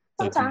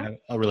 Sometimes.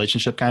 Like a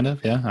relationship kind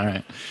of? Yeah. All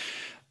right.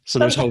 So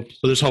there's hope.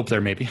 So there's hope there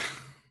maybe.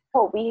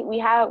 Hope.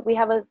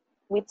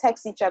 We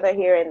text each other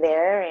here and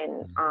there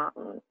and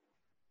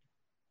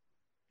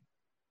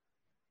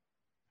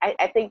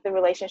I think the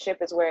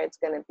relationship is where it's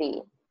going to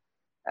be.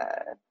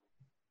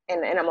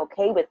 And I'm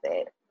okay with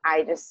it.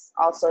 I just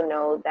also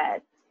know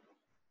that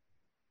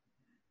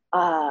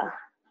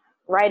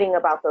writing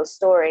about those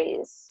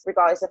stories,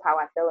 regardless of how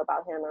I feel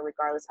about him or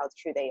regardless how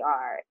true they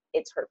are,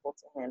 it's hurtful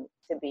to him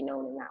to be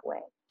known in that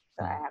way.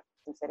 So I have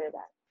to consider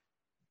that.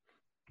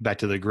 Back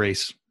to the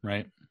grace,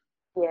 right?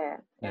 Yeah.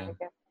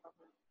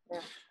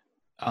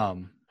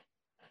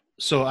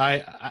 So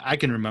I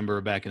can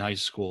remember back in high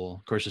school,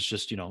 of course, it's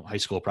just, high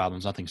school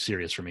problems, nothing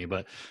serious for me,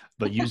 but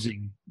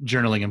using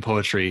journaling and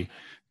poetry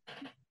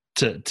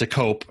to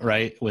cope,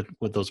 right, with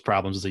those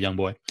problems as a young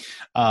boy.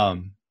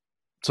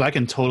 So I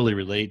can totally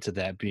relate to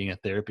that being a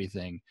therapy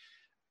thing.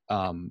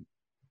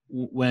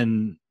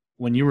 When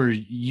you were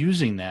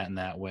using that in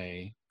that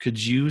way,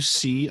 could you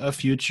see a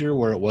future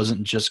where it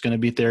wasn't just going to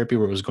be therapy,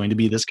 where it was going to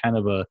be this kind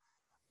of a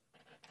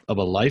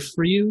life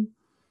for you?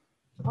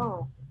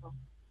 Oh,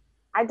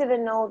 I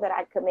didn't know that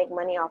I could make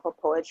money off of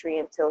poetry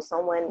until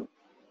someone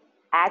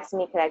asked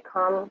me, could I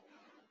come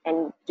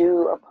and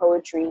do a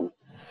poetry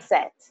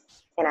set?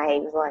 And I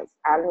was like,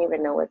 I don't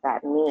even know what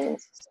that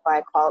means. So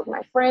I called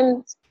my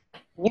friends,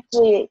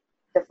 usually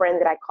the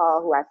friend that I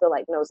call who I feel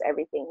like knows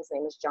everything. His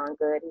name is John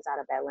Good. He's out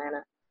of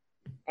Atlanta.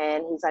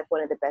 And he's like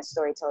one of the best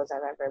storytellers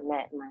I've ever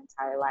met in my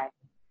entire life.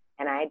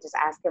 And I just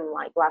asked him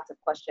like lots of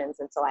questions.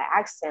 And so I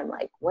asked him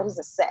like, what is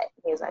a set?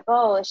 He was like,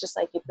 oh, it's just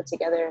like you put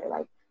together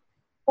like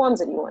poems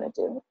that you want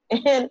to do.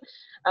 And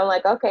I'm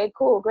like, okay,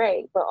 cool,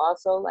 great. But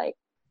also like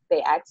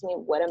they asked me,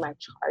 what am I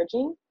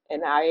charging?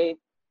 And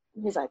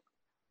he's like,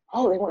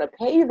 oh, they want to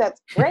pay you? That's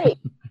great.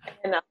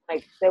 And I'm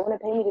like, they want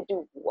to pay me to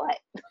do what?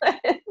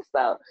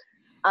 So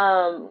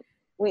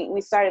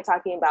we started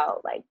talking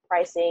about like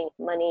pricing,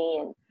 money,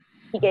 and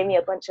he gave me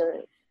a bunch of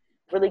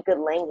really good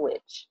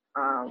language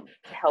to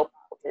help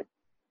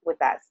with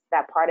that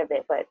part of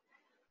it. But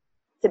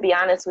to be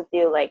honest with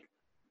you, like,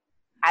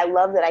 I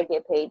love that I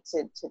get paid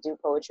to do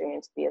poetry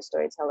and to be a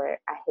storyteller.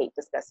 I hate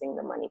discussing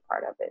the money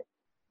part of it.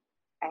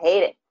 I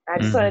hate it. I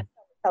just want to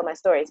tell my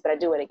stories, but I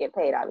do want to get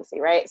paid, obviously,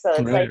 right? So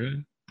it's right.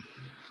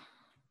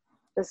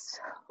 This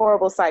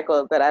horrible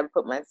cycle that I've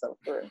put myself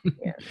through.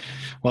 Yeah.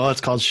 Well,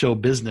 it's called show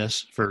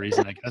business for a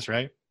reason, I guess,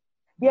 right?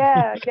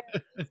 Yeah.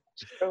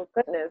 Oh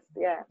goodness,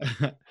 yeah.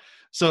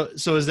 So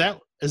is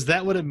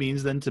that what it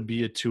means then to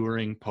be a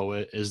touring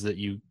poet? Is that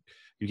you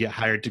get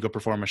hired to go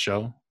perform a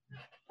show?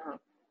 Oh,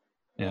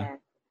 yeah.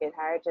 Get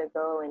hired to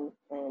go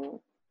and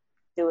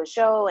do a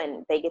show,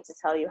 and they get to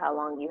tell you how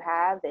long you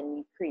have, and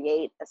you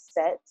create a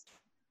set.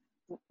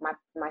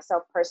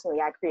 Myself personally,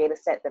 I create a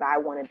set that I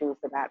want to do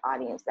for that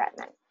audience that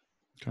night.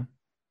 Okay.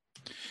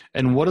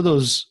 And what are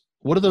those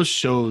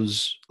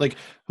shows like?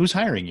 Who's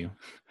hiring you?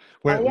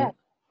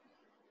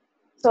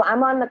 So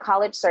I'm on the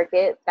college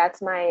circuit.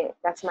 That's my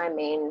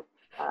main,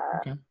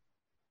 I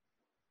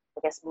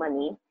guess,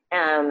 money.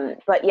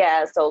 But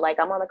yeah, so like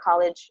I'm on the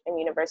college and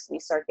university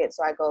circuit.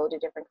 So I go to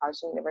different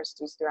colleges and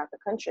universities throughout the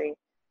country,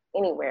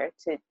 anywhere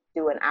to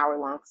do an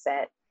hour-long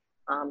set.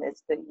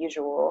 It's the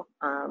usual.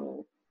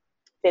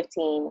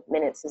 15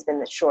 minutes has been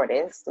the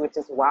shortest, which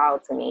is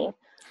wild to me.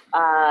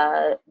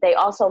 They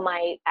also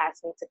might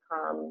ask me to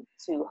come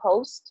to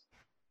host,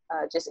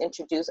 just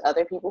introduce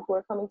other people who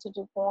are coming to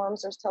do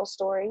poems or tell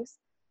stories,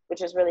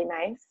 which is really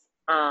nice.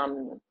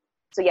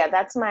 So yeah,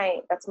 that's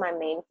my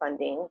main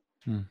funding.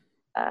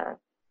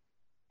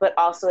 But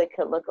also it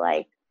could look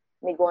like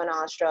me going to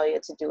Australia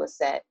to do a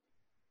set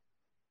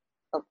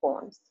of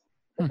poems,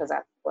 because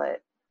that's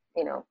what,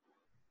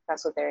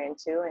 that's what they're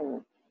into,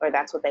 or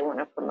that's what they want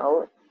to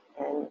promote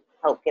and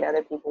help get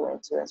other people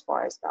into as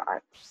far as the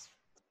arts.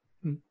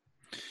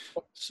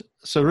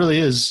 So it really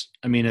is,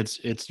 I mean,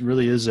 it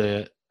really is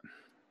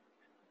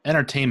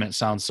entertainment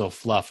sounds so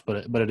fluff,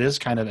 but it is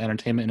kind of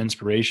entertainment and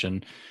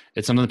inspiration.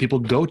 It's something that people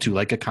go to,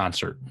 like a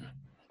concert.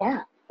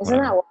 Yeah. Isn't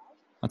that wild?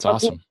 That's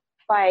awesome.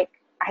 Like,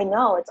 I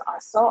know, it's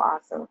so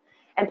awesome.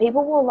 And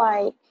people will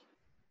like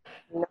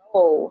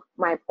know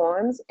my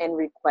poems and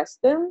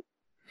request them.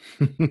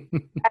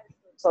 That's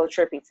so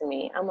trippy to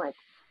me. I'm like,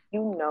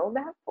 you know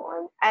that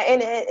poem?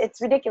 And it's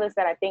ridiculous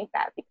that I think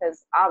that,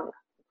 because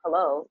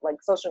like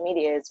social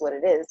media is what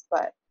it is,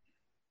 but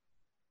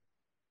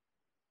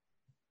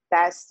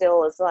that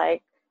still is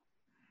like,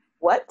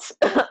 what?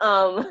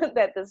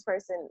 That this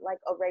person, like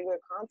a regular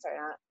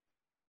concert,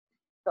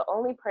 the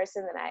only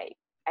person that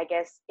I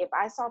guess if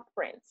I saw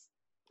Prince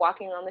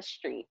walking on the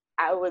street,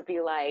 I would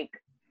be like,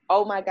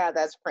 oh my God,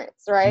 that's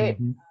Prince, right?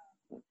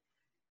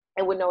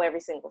 And would know every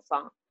single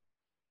song.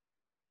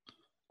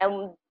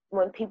 And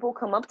when people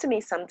come up to me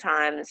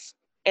sometimes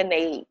and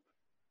they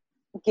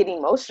get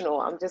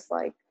emotional, I'm just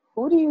like,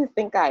 who do you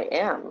think I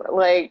am?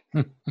 Like,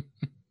 do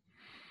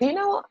you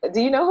know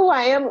who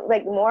I am?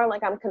 Like, more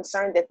like I'm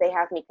concerned that they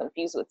have me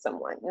confused with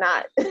someone,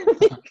 not.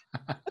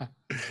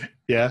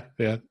 Yeah.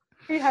 Do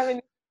you have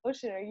any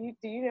emotion?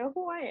 Do you know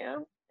who I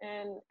am?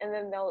 And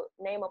then they'll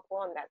name a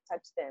poem that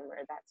touched them or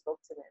that spoke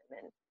to them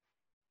and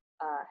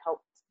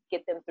helped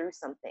get them through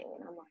something.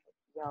 And I'm like,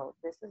 yo,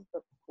 this is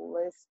the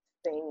coolest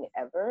thing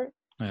ever.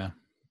 Yeah.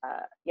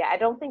 I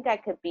don't think I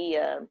could be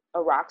a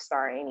rock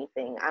star or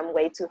anything. I'm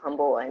way too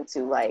humble and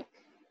too like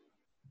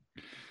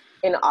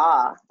in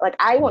awe. Like,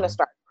 I want to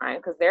start crying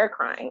because they're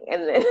crying,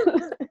 and then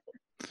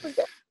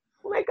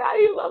oh my God,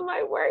 you love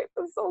my work.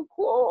 It's so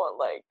cool.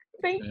 Like,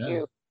 thank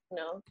you.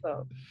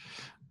 So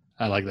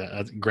I like that.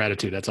 That's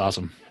gratitude. That's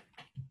awesome.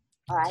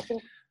 I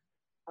think,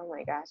 oh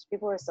my gosh,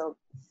 people are so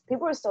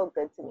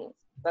good to me.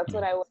 That's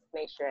what I want to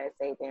make sure I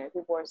say there.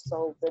 People are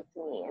so good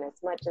to me, and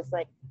as much as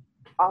like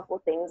awful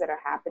things that are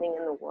happening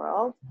in the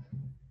world,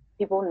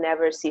 people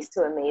never cease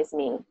to amaze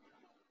me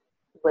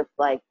with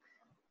like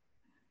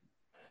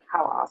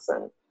how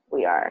awesome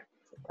we are.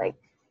 Like,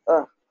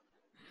 ugh,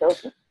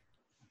 kills me.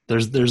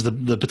 There's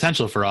the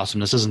potential for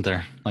awesomeness, isn't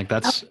there? Like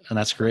that's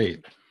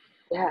great.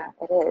 Yeah,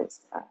 it is.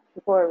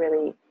 People are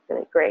really,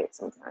 really great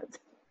sometimes.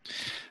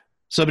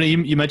 So, Ebony,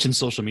 you mentioned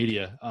social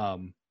media.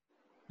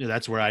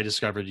 That's where I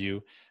discovered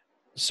you.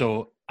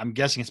 So I'm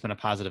guessing it's been a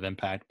positive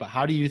impact, but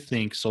how do you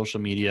think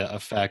social media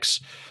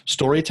affects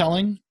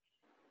storytelling?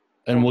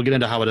 And we'll get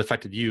into how it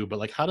affected you, but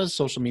like, how does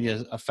social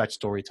media affect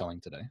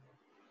storytelling today?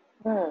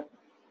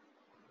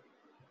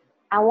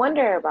 I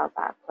wonder about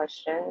that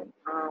question.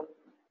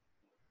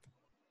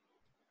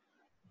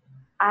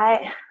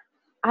 I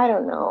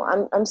don't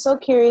know. I'm so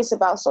curious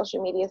about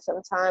social media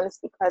sometimes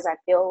because I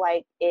feel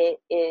like it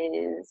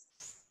is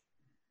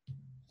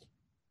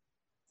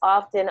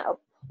often a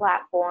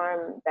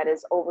platform that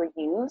is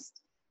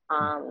overused,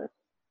 and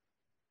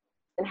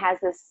has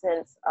this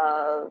sense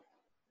of,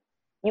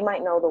 you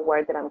might know the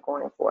word that I'm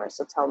going for,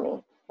 so tell me,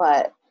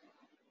 but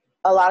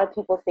a lot of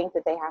people think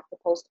that they have to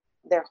post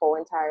their whole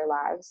entire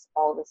lives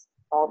all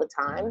the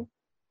time.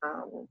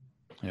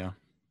 Yeah.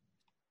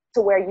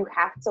 To where you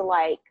have to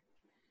like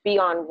be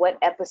on what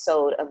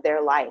episode of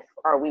their life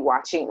are we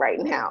watching right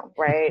now,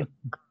 right?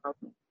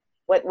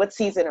 What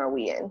season are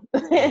we in?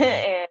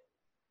 And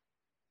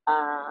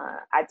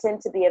I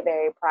tend to be a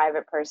very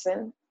private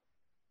person,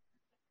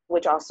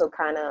 which also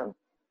kind of,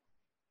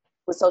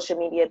 with social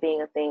media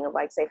being a thing of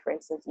like, say for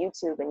instance,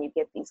 YouTube, and you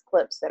get these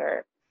clips that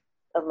are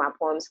of my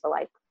poems for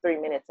like 3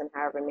 minutes and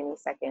however many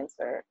seconds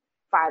or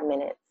 5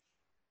 minutes,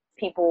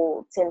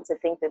 people tend to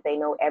think that they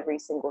know every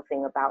single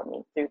thing about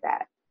me through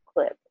that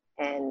clip.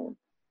 And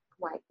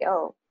I'm like,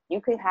 yo,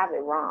 you could have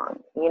it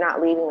wrong. You're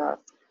not leaving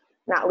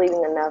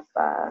enough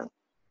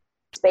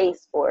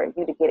space for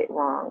you to get it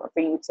wrong or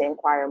for you to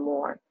inquire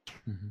more.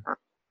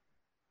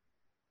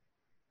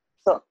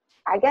 So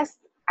I guess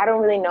I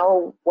don't really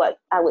know what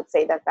I would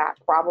say that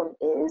problem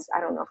is. I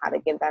don't know how to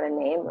give that a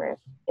name, or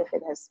if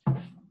it has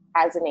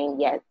a name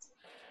yet.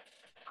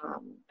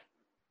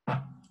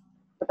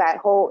 But that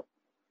whole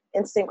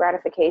instant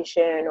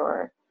gratification,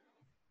 or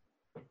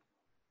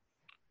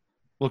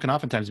well, it can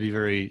oftentimes be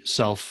very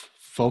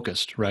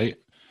self-focused, right?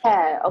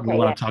 Yeah, okay. We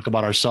want to talk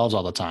about ourselves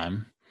all the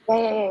time.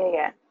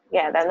 Yeah.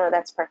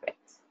 That's perfect.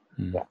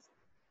 Yes.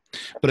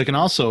 But it can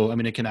also, I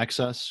mean, it can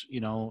excess,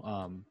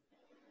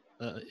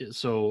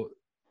 so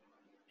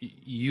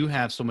you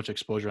have so much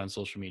exposure on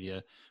social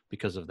media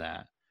because of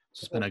that.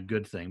 So it's been a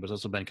good thing, but it's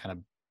also been kind of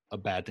a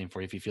bad thing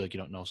for you if you feel like you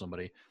don't know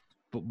somebody.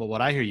 But what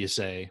I hear you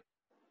say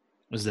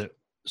is that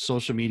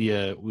social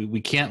media, we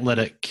can't let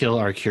it kill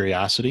our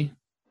curiosity,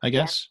 I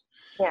guess.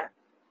 Yeah.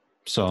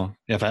 So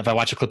if I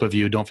watch a clip of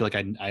you, don't feel like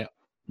I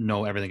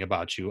know everything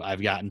about you.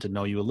 I've gotten to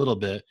know you a little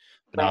bit,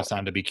 but now it's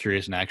time to be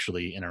curious and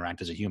actually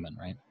interact as a human,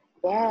 right?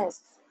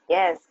 Yes.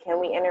 Can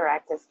we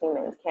interact as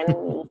humans? Can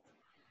we,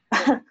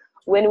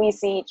 when we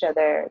see each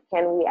other,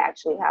 can we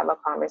actually have a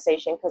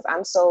conversation? Because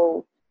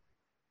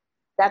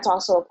that's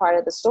also a part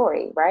of the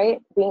story, right?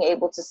 Being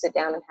able to sit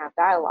down and have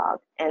dialogue.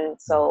 And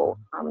so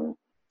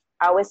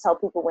I always tell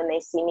people when they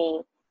see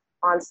me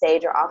on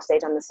stage or off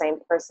stage, I'm the same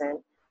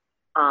person.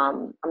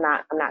 I'm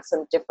not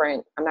some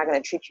different, I'm not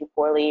going to treat you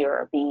poorly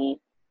or be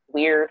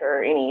weird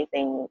or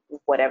anything,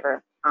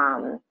 whatever.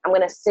 I'm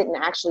going to sit and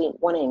actually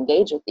want to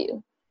engage with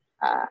you.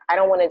 I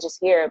don't want to just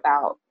hear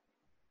about,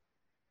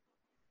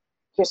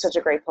 you're such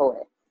a great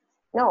poet.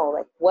 No,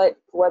 like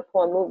what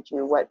poem moved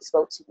you? What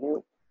spoke to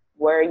you?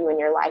 Where are you in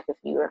your life if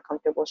you are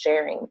comfortable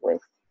sharing with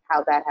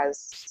how that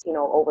has,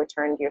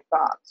 overturned your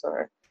thoughts,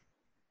 or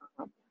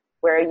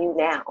where are you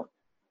now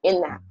in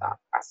that thought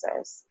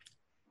process?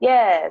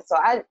 Yeah, so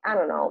I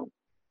don't know.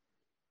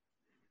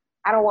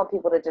 I don't want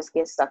people to just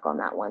get stuck on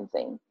that one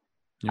thing,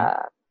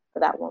 for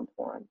that one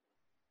poem.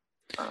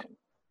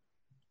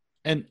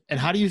 And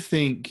how do you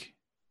think,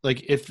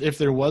 like, if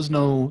there was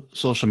no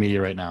social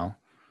media right now,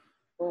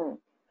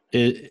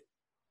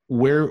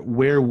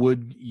 where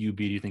would you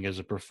be, do you think, as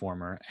a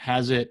performer?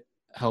 Has it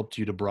helped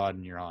you to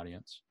broaden your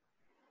audience?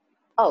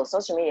 Oh,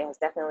 social media has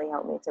definitely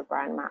helped me to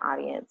broaden my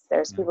audience.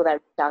 There's people that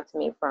reach out to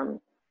me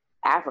from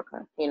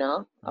Africa,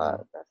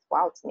 that's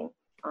wild to me.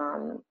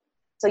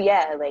 So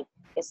yeah, like,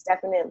 it's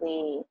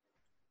definitely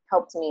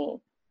helped me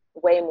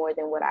way more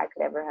than what I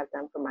could ever have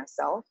done for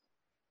myself.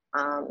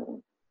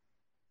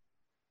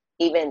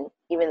 Even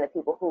the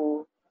people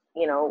who,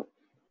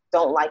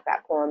 don't like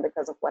that poem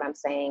because of what I'm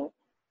saying,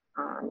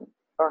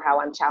 or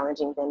how I'm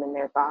challenging them in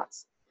their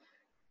thoughts.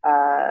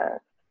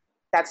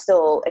 That's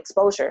still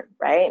exposure,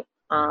 right?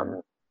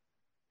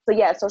 So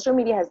yeah, social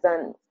media has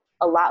done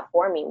a lot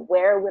for me.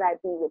 Where would I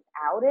be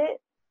without it?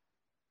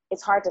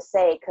 It's hard to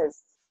say,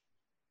 because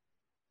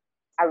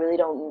I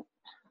don't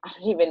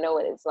even know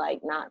what it's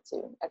like not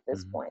to at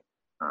this point.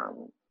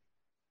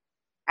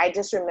 I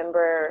just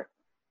remember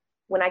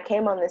when I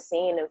came on the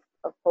scene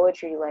of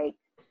poetry, like,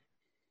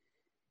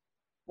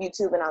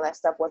 YouTube and all that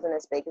stuff wasn't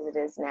as big as it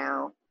is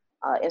now.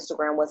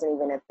 Instagram wasn't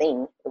even a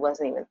thing. It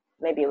wasn't even,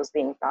 maybe it was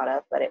being thought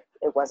of, but it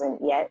wasn't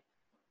yet.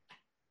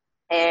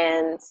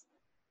 And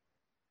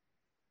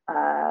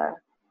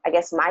I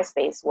guess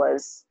MySpace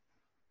was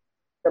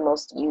the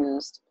most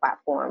used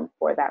platform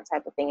for that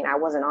type of thing. And I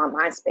wasn't on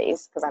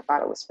MySpace because I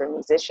thought it was for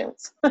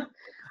musicians.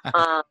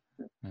 Yeah.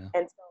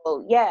 And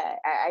so, yeah,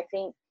 I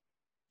think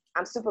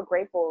I'm super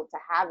grateful to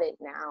have it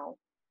now.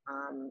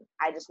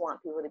 I just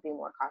want people to be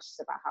more cautious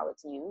about how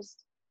it's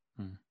used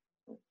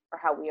or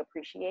how we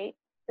appreciate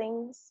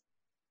things.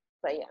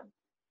 But yeah,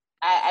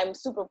 I'm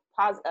super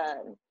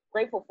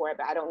grateful for it,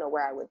 but I don't know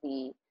where I would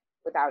be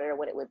without it or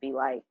what it would be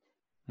like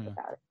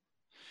without it.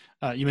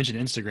 You mentioned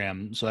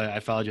Instagram. So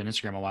I followed you on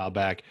Instagram a while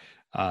back.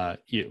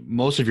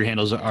 Most of your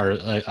handles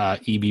are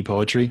EB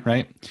Poetry,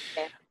 right?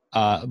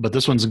 Yeah. But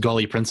this one's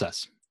Gully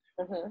Princess.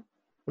 Mm-hmm.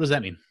 What does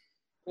that mean?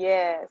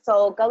 Yeah.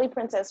 So Gully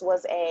Princess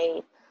was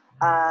a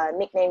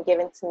nickname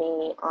given to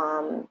me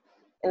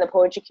in the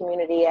poetry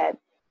community at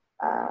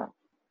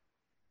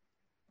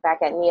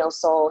back at Neo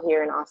Soul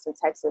here in Austin,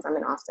 Texas. I'm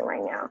in Austin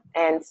right now.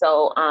 And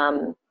so,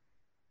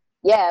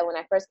 yeah, when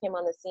I first came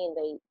on the scene,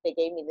 they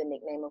gave me the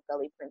nickname of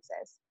Gully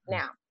Princess.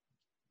 Now,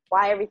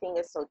 why everything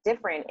is so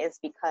different is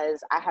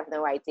because I have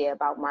no idea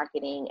about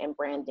marketing and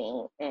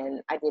branding,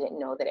 and I didn't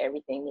know that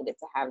everything needed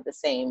to have the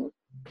same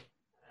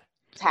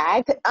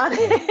tag on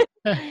it.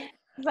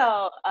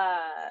 So,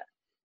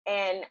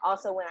 and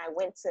also when I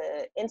went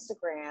to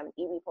Instagram,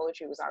 EB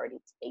Poetry was already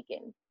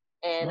taken,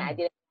 and I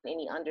didn't have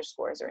any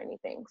underscores or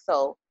anything.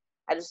 So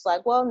I just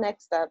like, well,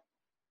 next up.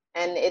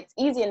 And it's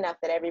easy enough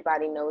that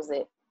everybody knows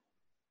it.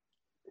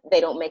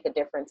 They don't make a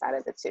difference out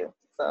of the two.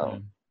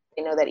 So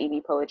they know that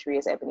EB Poetry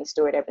is Ebony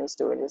Stewart. Ebony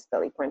Stewart is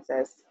Gully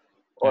Princess,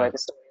 or the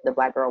story of the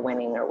Black girl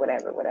winning, or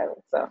whatever.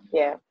 So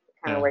yeah, it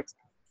kind of works.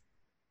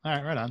 All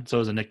right, right on. So it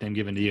was a nickname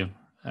given to you.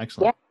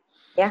 Excellent.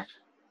 Yeah.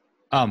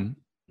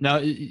 Now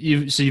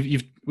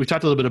we've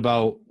talked a little bit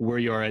about where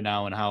you are right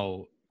now and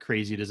how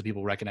crazy it is that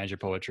people recognize your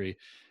poetry.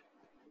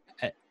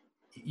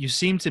 You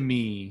seem to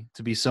me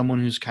to be someone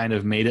who's kind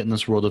of made it in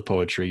this world of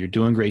poetry. You're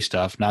doing great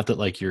stuff. Not that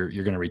like you're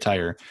going to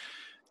retire,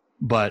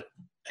 but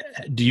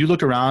do you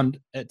look around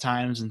at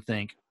times and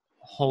think,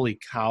 holy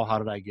cow, how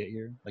did I get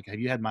here? Like, have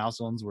you had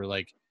milestones where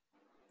like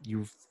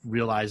you've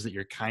realized that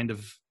you're kind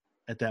of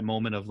at that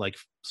moment of like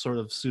sort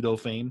of pseudo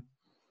fame?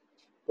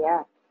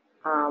 Yeah,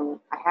 I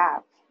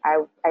have.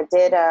 I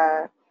did,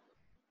 I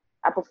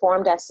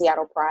performed at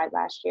Seattle Pride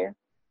last year,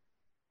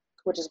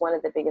 which is one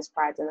of the biggest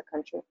prides in the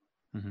country.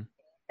 Mm-hmm.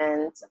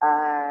 And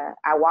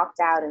I walked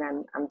out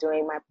and I'm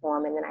doing my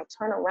poem, and then I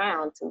turn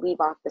around to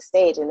leave off the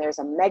stage, and there's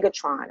a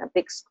Megatron, a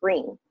big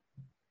screen.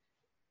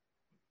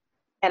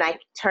 And I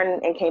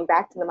turned and came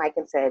back to the mic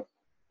and said,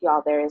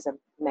 y'all, there is a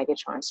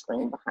Megatron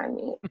screen behind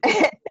me.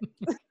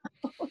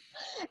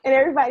 And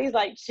everybody's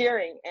like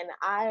cheering, and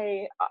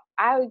I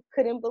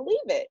couldn't believe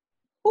it.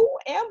 Who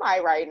am I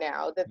right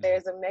now that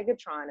there's a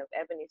Megatron of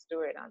Ebony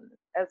Stewart on this?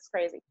 That's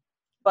crazy.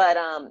 But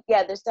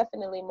yeah, there's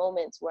definitely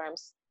moments where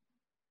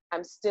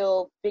I'm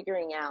still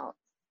figuring out,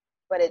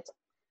 but it's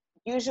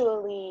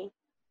usually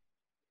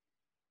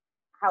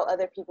how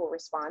other people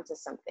respond to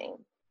something.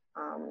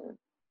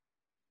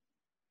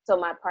 So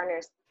my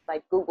partner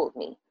like Googled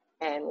me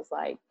and was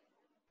like,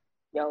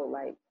 yo,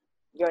 like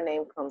your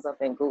name comes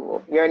up in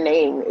Google. Your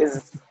name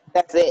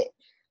that's it.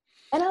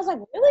 And I was like,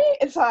 really?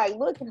 And so I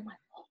look and I'm like,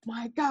 oh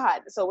my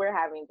God. So we're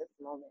having this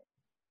moment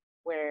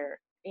where,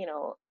 you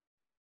know,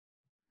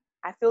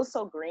 I feel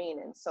so green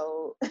and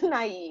so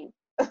naive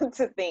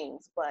to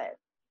things, but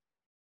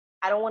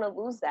I don't want to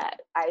lose that.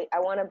 I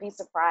want to be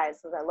surprised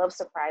because I love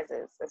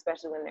surprises,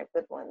 especially when they're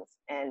good ones.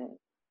 And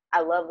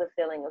I love the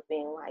feeling of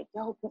being like,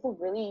 yo, people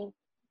really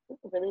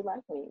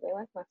like me. They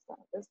like my stuff.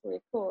 That's really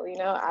cool. You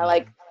know, I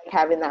like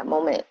having that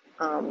moment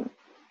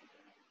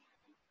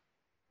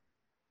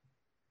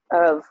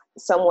of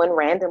someone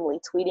randomly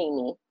tweeting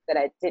me that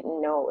I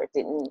didn't know or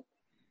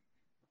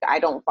I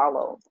don't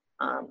follow.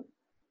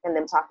 And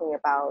them talking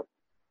about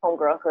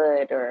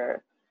homegirlhood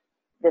or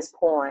this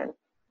poem,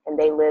 and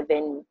they live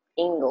in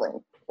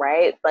England,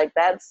 right? Like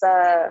that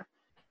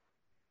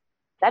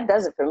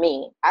does it for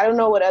me. I don't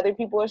know what other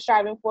people are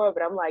striving for,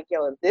 but I'm like,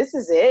 yo, if this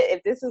is it,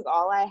 if this is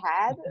all I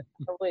had,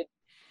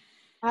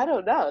 I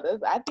don't know.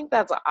 I think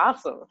that's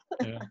awesome.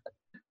 Yeah.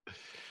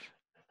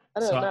 I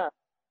don't know.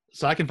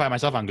 So I can find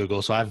myself on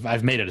Google. So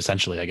I've made it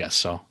essentially, I guess.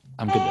 So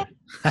I'm good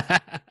there.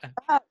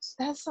 Gosh,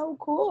 that's so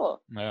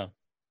cool. Yeah.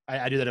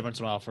 I do that every once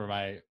in a while for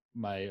my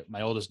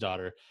oldest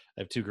daughter.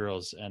 I have two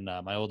girls, and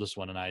my oldest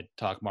one and I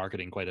talk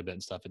marketing quite a bit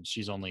and stuff. And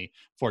she's only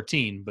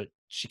 14, but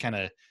she kind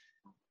of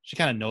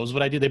knows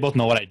what I do. They both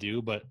know what I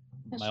do, but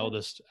my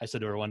oldest, I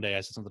said to her one day,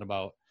 I said something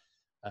about,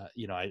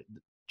 I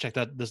checked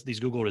out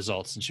these Google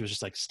results, and she was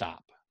just like,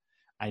 stop.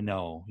 I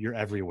know you're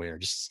everywhere.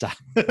 Just stop.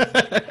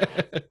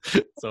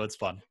 So it's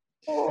fun.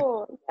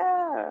 Oh,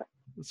 yeah.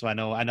 So I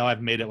know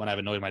I've made it when I've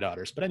annoyed my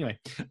daughters, but anyway,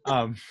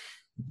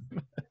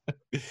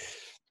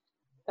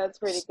 that's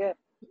pretty good.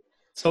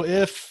 So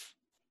if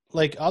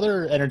like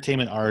other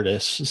entertainment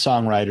artists,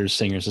 songwriters,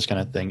 singers, this kind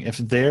of thing,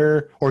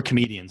 or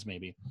comedians,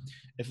 maybe,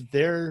 if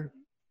their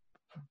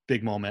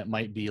big moment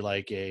might be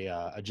like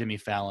a Jimmy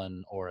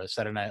Fallon or a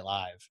Saturday Night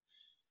Live,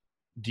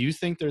 Do you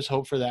think there's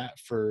hope for that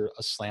for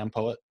a slam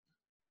poet?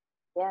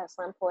 Yeah,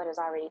 Slam Poet has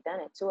already done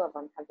it. Two of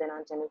them have been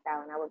on Jimmy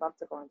Fallon. I would love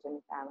to go on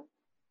Jimmy Fallon.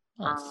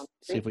 Well, let's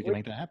see if we can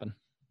make that happen.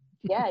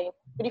 Yeah,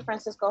 Rudy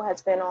Francisco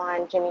has been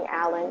on Jimmy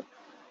Allen.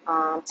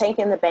 Tank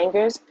and the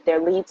Bangers, their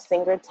lead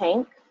singer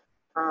Tank.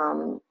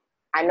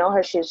 I know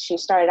her. She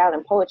started out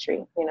in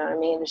poetry. You know what I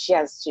mean? She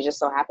just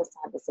so happens to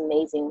have this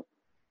amazing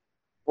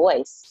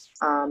voice,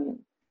 and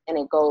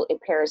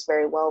it pairs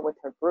very well with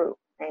her group.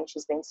 And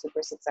she's been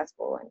super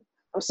successful. And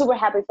I'm super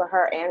happy for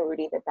her and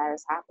Rudy that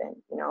has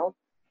happened. You know,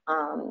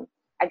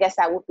 I guess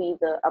that would be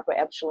the upper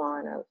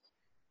echelon of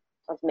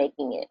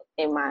making it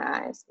in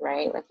my eyes,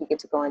 right? Like you get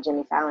to go on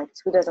Jimmy Fallon,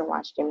 because who doesn't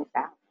watch Jimmy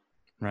Fallon?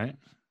 Right.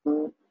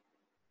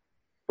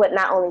 But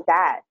not only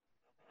that,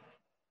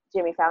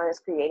 Jimmy Fallon is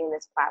creating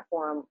this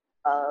platform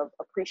of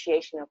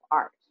appreciation of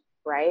art,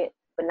 right?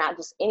 But not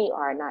just any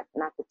art, not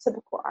the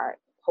typical art,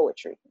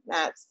 poetry.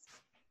 That's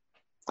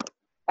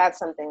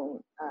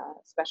something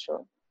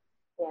special.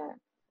 Yeah,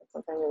 that's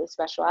something really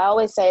special. I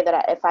always say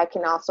that if I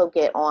can also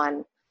get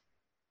on,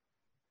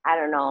 I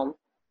don't know,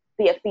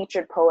 be a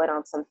featured poet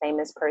on some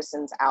famous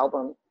person's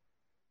album,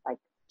 like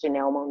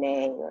Janelle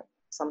Monáe or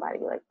somebody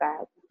like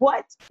that.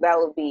 That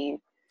would be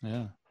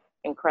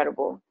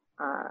incredible.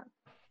 But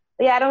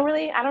yeah, I don't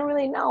really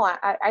know.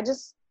 I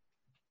just,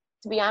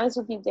 to be honest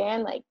with you,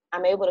 Dan, like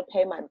I'm able to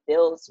pay my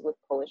bills with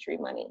poetry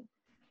money.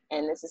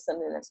 And this is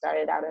something that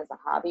started out as a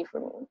hobby for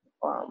me,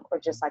 or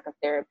just like a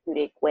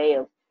therapeutic way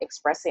of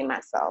expressing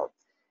myself.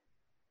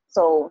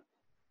 So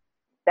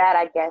that,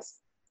 I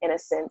guess, in a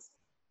sense,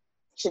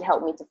 should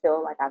help me to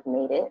feel like I've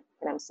made it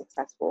and I'm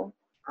successful.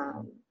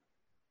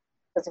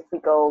 Because if we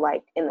go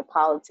like in the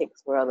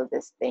politics world of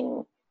this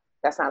thing,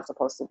 that's not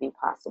supposed to be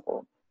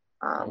possible.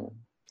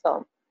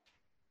 So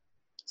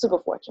super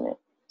fortunate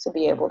to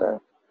be able to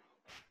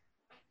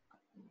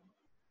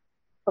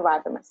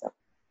provide for myself.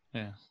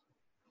 Yeah.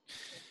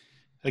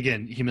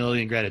 Again,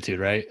 humility and gratitude,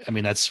 right? I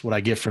mean, that's what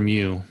I get from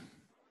you.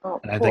 Oh,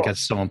 and I think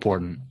that's so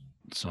important.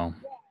 So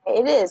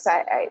it is.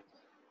 I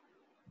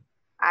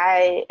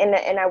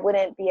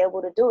wouldn't be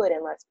able to do it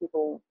unless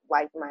people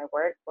liked my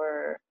work,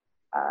 or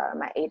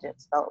my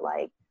agents felt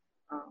like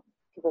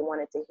people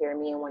wanted to hear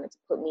me and wanted to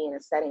put me in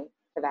a setting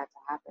for that to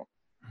happen.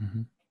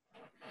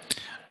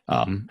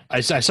 Mm-hmm.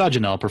 I saw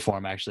Janelle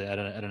perform actually at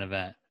an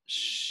event.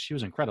 She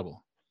was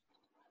incredible.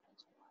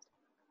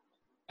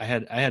 I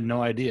had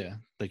no idea.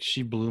 Like,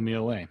 she blew me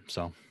away.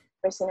 So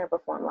I've seen her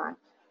perform live.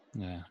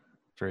 Yeah,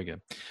 very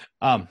good.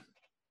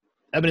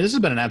 Ebony, this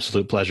has been an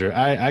absolute pleasure.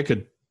 I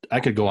could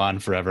go on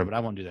forever, but I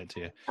won't do that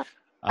to you.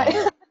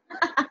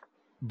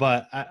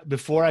 But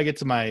before I get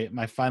to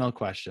my final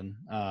question,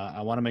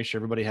 I want to make sure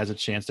everybody has a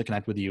chance to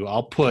connect with you.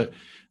 I'll put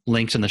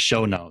links in the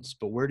show notes,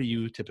 but where do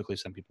you typically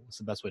send people? What's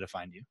the best way to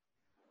find you?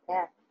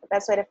 Yeah, the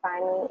best way to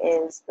find me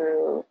is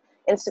through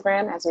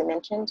Instagram, as we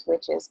mentioned,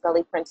 which is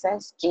Gully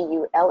Princess,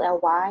 Gully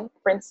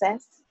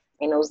Princess.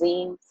 Ain't no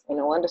Z's, ain't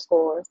no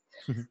underscores.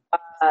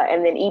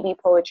 And then EB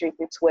Poetry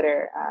through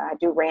Twitter. I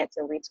do rants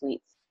and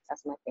retweets.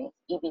 That's my thing.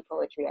 EB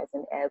Poetry as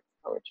in Eb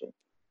Poetry.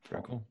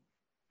 Very cool.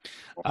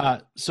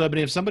 So,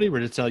 Ebony, if somebody were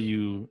to tell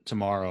you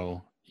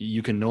tomorrow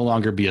you can no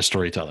longer be a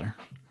storyteller,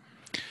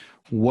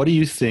 what do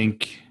you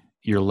think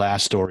your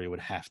last story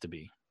would have to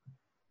be?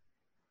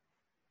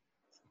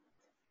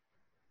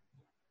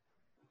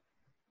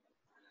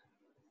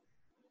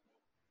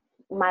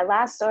 My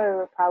last story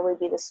would probably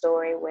be the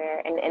story where,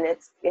 and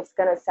it's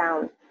gonna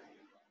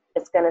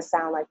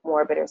sound like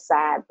morbid or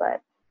sad,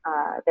 but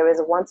there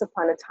was a once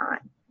upon a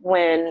time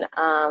when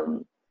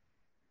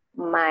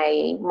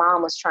my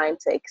mom was trying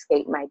to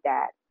escape my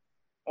dad,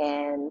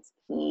 and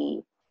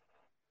the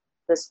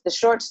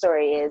short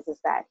story is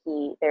that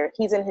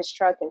he's in his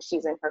truck and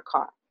she's in her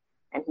car,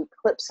 and he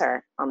clips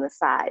her on the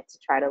side to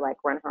try to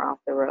like run her off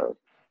the road,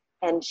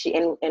 and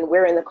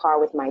we're in the car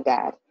with my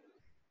dad.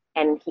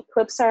 And he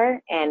clips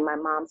her, and my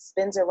mom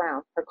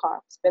her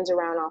car spins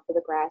around off of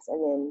the grass, and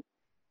then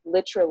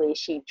literally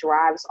she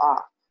drives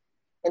off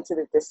into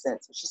the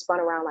distance. She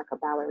spun around like a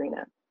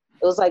ballerina.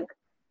 It was like,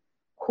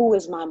 who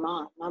is my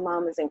mom? My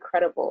mom is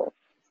incredible.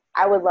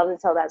 I would love to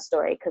tell that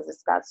story because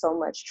it's got so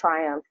much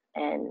triumph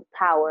and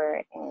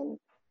power and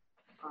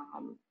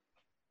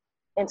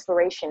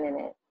inspiration in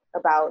it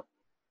about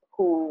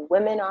who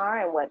women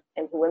are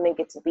and who women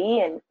get to be,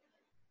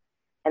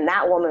 and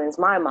that woman is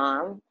my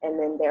mom, and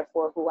then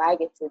therefore who I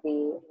get to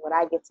be, what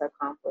I get to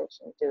accomplish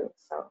and do.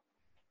 So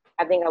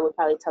I think I would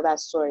probably tell that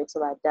story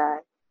till I die.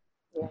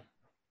 Yeah.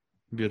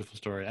 Beautiful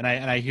story. And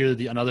I hear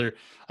another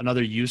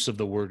use of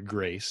the word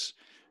grace.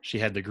 She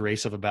had the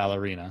grace of a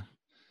ballerina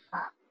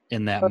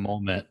in that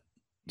moment.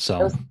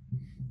 So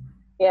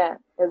it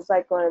was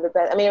like one of the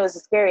best. I mean, it was the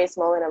scariest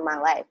moment of my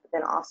life, but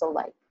then also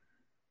like,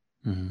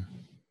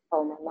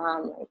 oh, my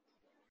mom like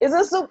is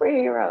a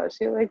superhero.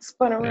 She like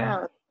spun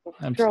around.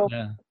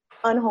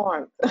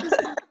 Unharmed.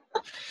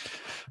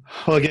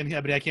 Well, again,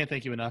 Ebony, I can't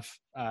thank you enough.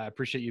 I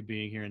appreciate you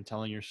being here and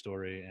telling your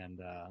story. And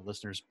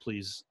listeners,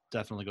 please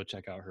definitely go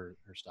check out her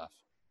stuff.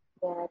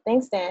 Yeah,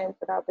 thanks, Dan,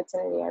 for the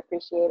opportunity. I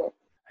appreciate it.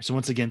 So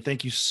once again,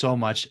 thank you so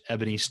much,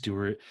 Ebony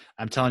Stewart.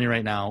 I'm telling you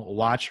right now,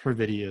 watch her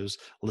videos,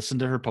 listen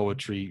to her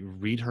poetry,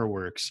 read her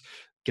works,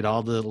 get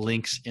all the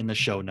links in the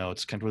show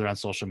notes, connect with her on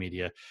social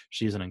media.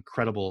 She is an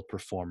incredible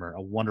performer,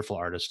 a wonderful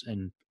artist,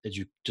 and as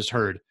you just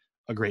heard,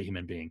 a great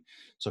human being.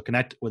 So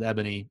connect with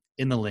Ebony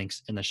in the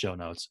links in the show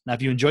notes. Now,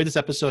 if you enjoyed this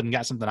episode and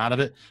got something out of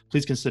it,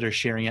 please consider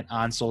sharing it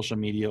on social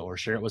media or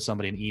share it with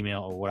somebody in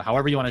email or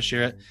however you want to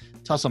share it.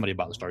 Tell somebody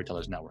about the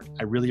Storytellers Network.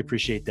 I really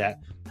appreciate that.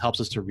 It helps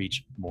us to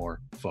reach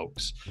more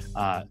folks.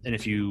 And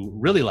if you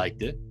really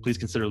liked it, please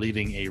consider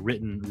leaving a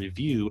written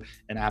review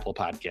in Apple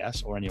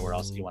Podcasts or anywhere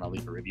else that you want to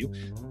leave a review.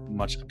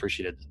 Much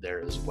appreciated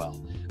there as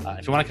well.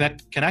 If you want to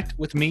connect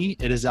with me,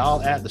 it is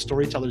all at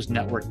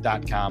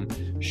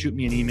thestorytellersnetwork.com. Shoot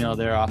me an email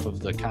there off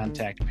of the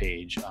contact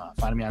page.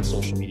 Find me on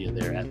social media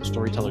there at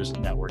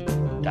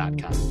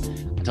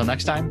thestorytellersnetwork.com. Until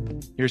next time,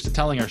 here's to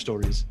telling our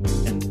stories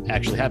and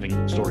actually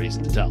having stories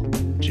to tell.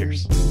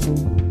 Cheers.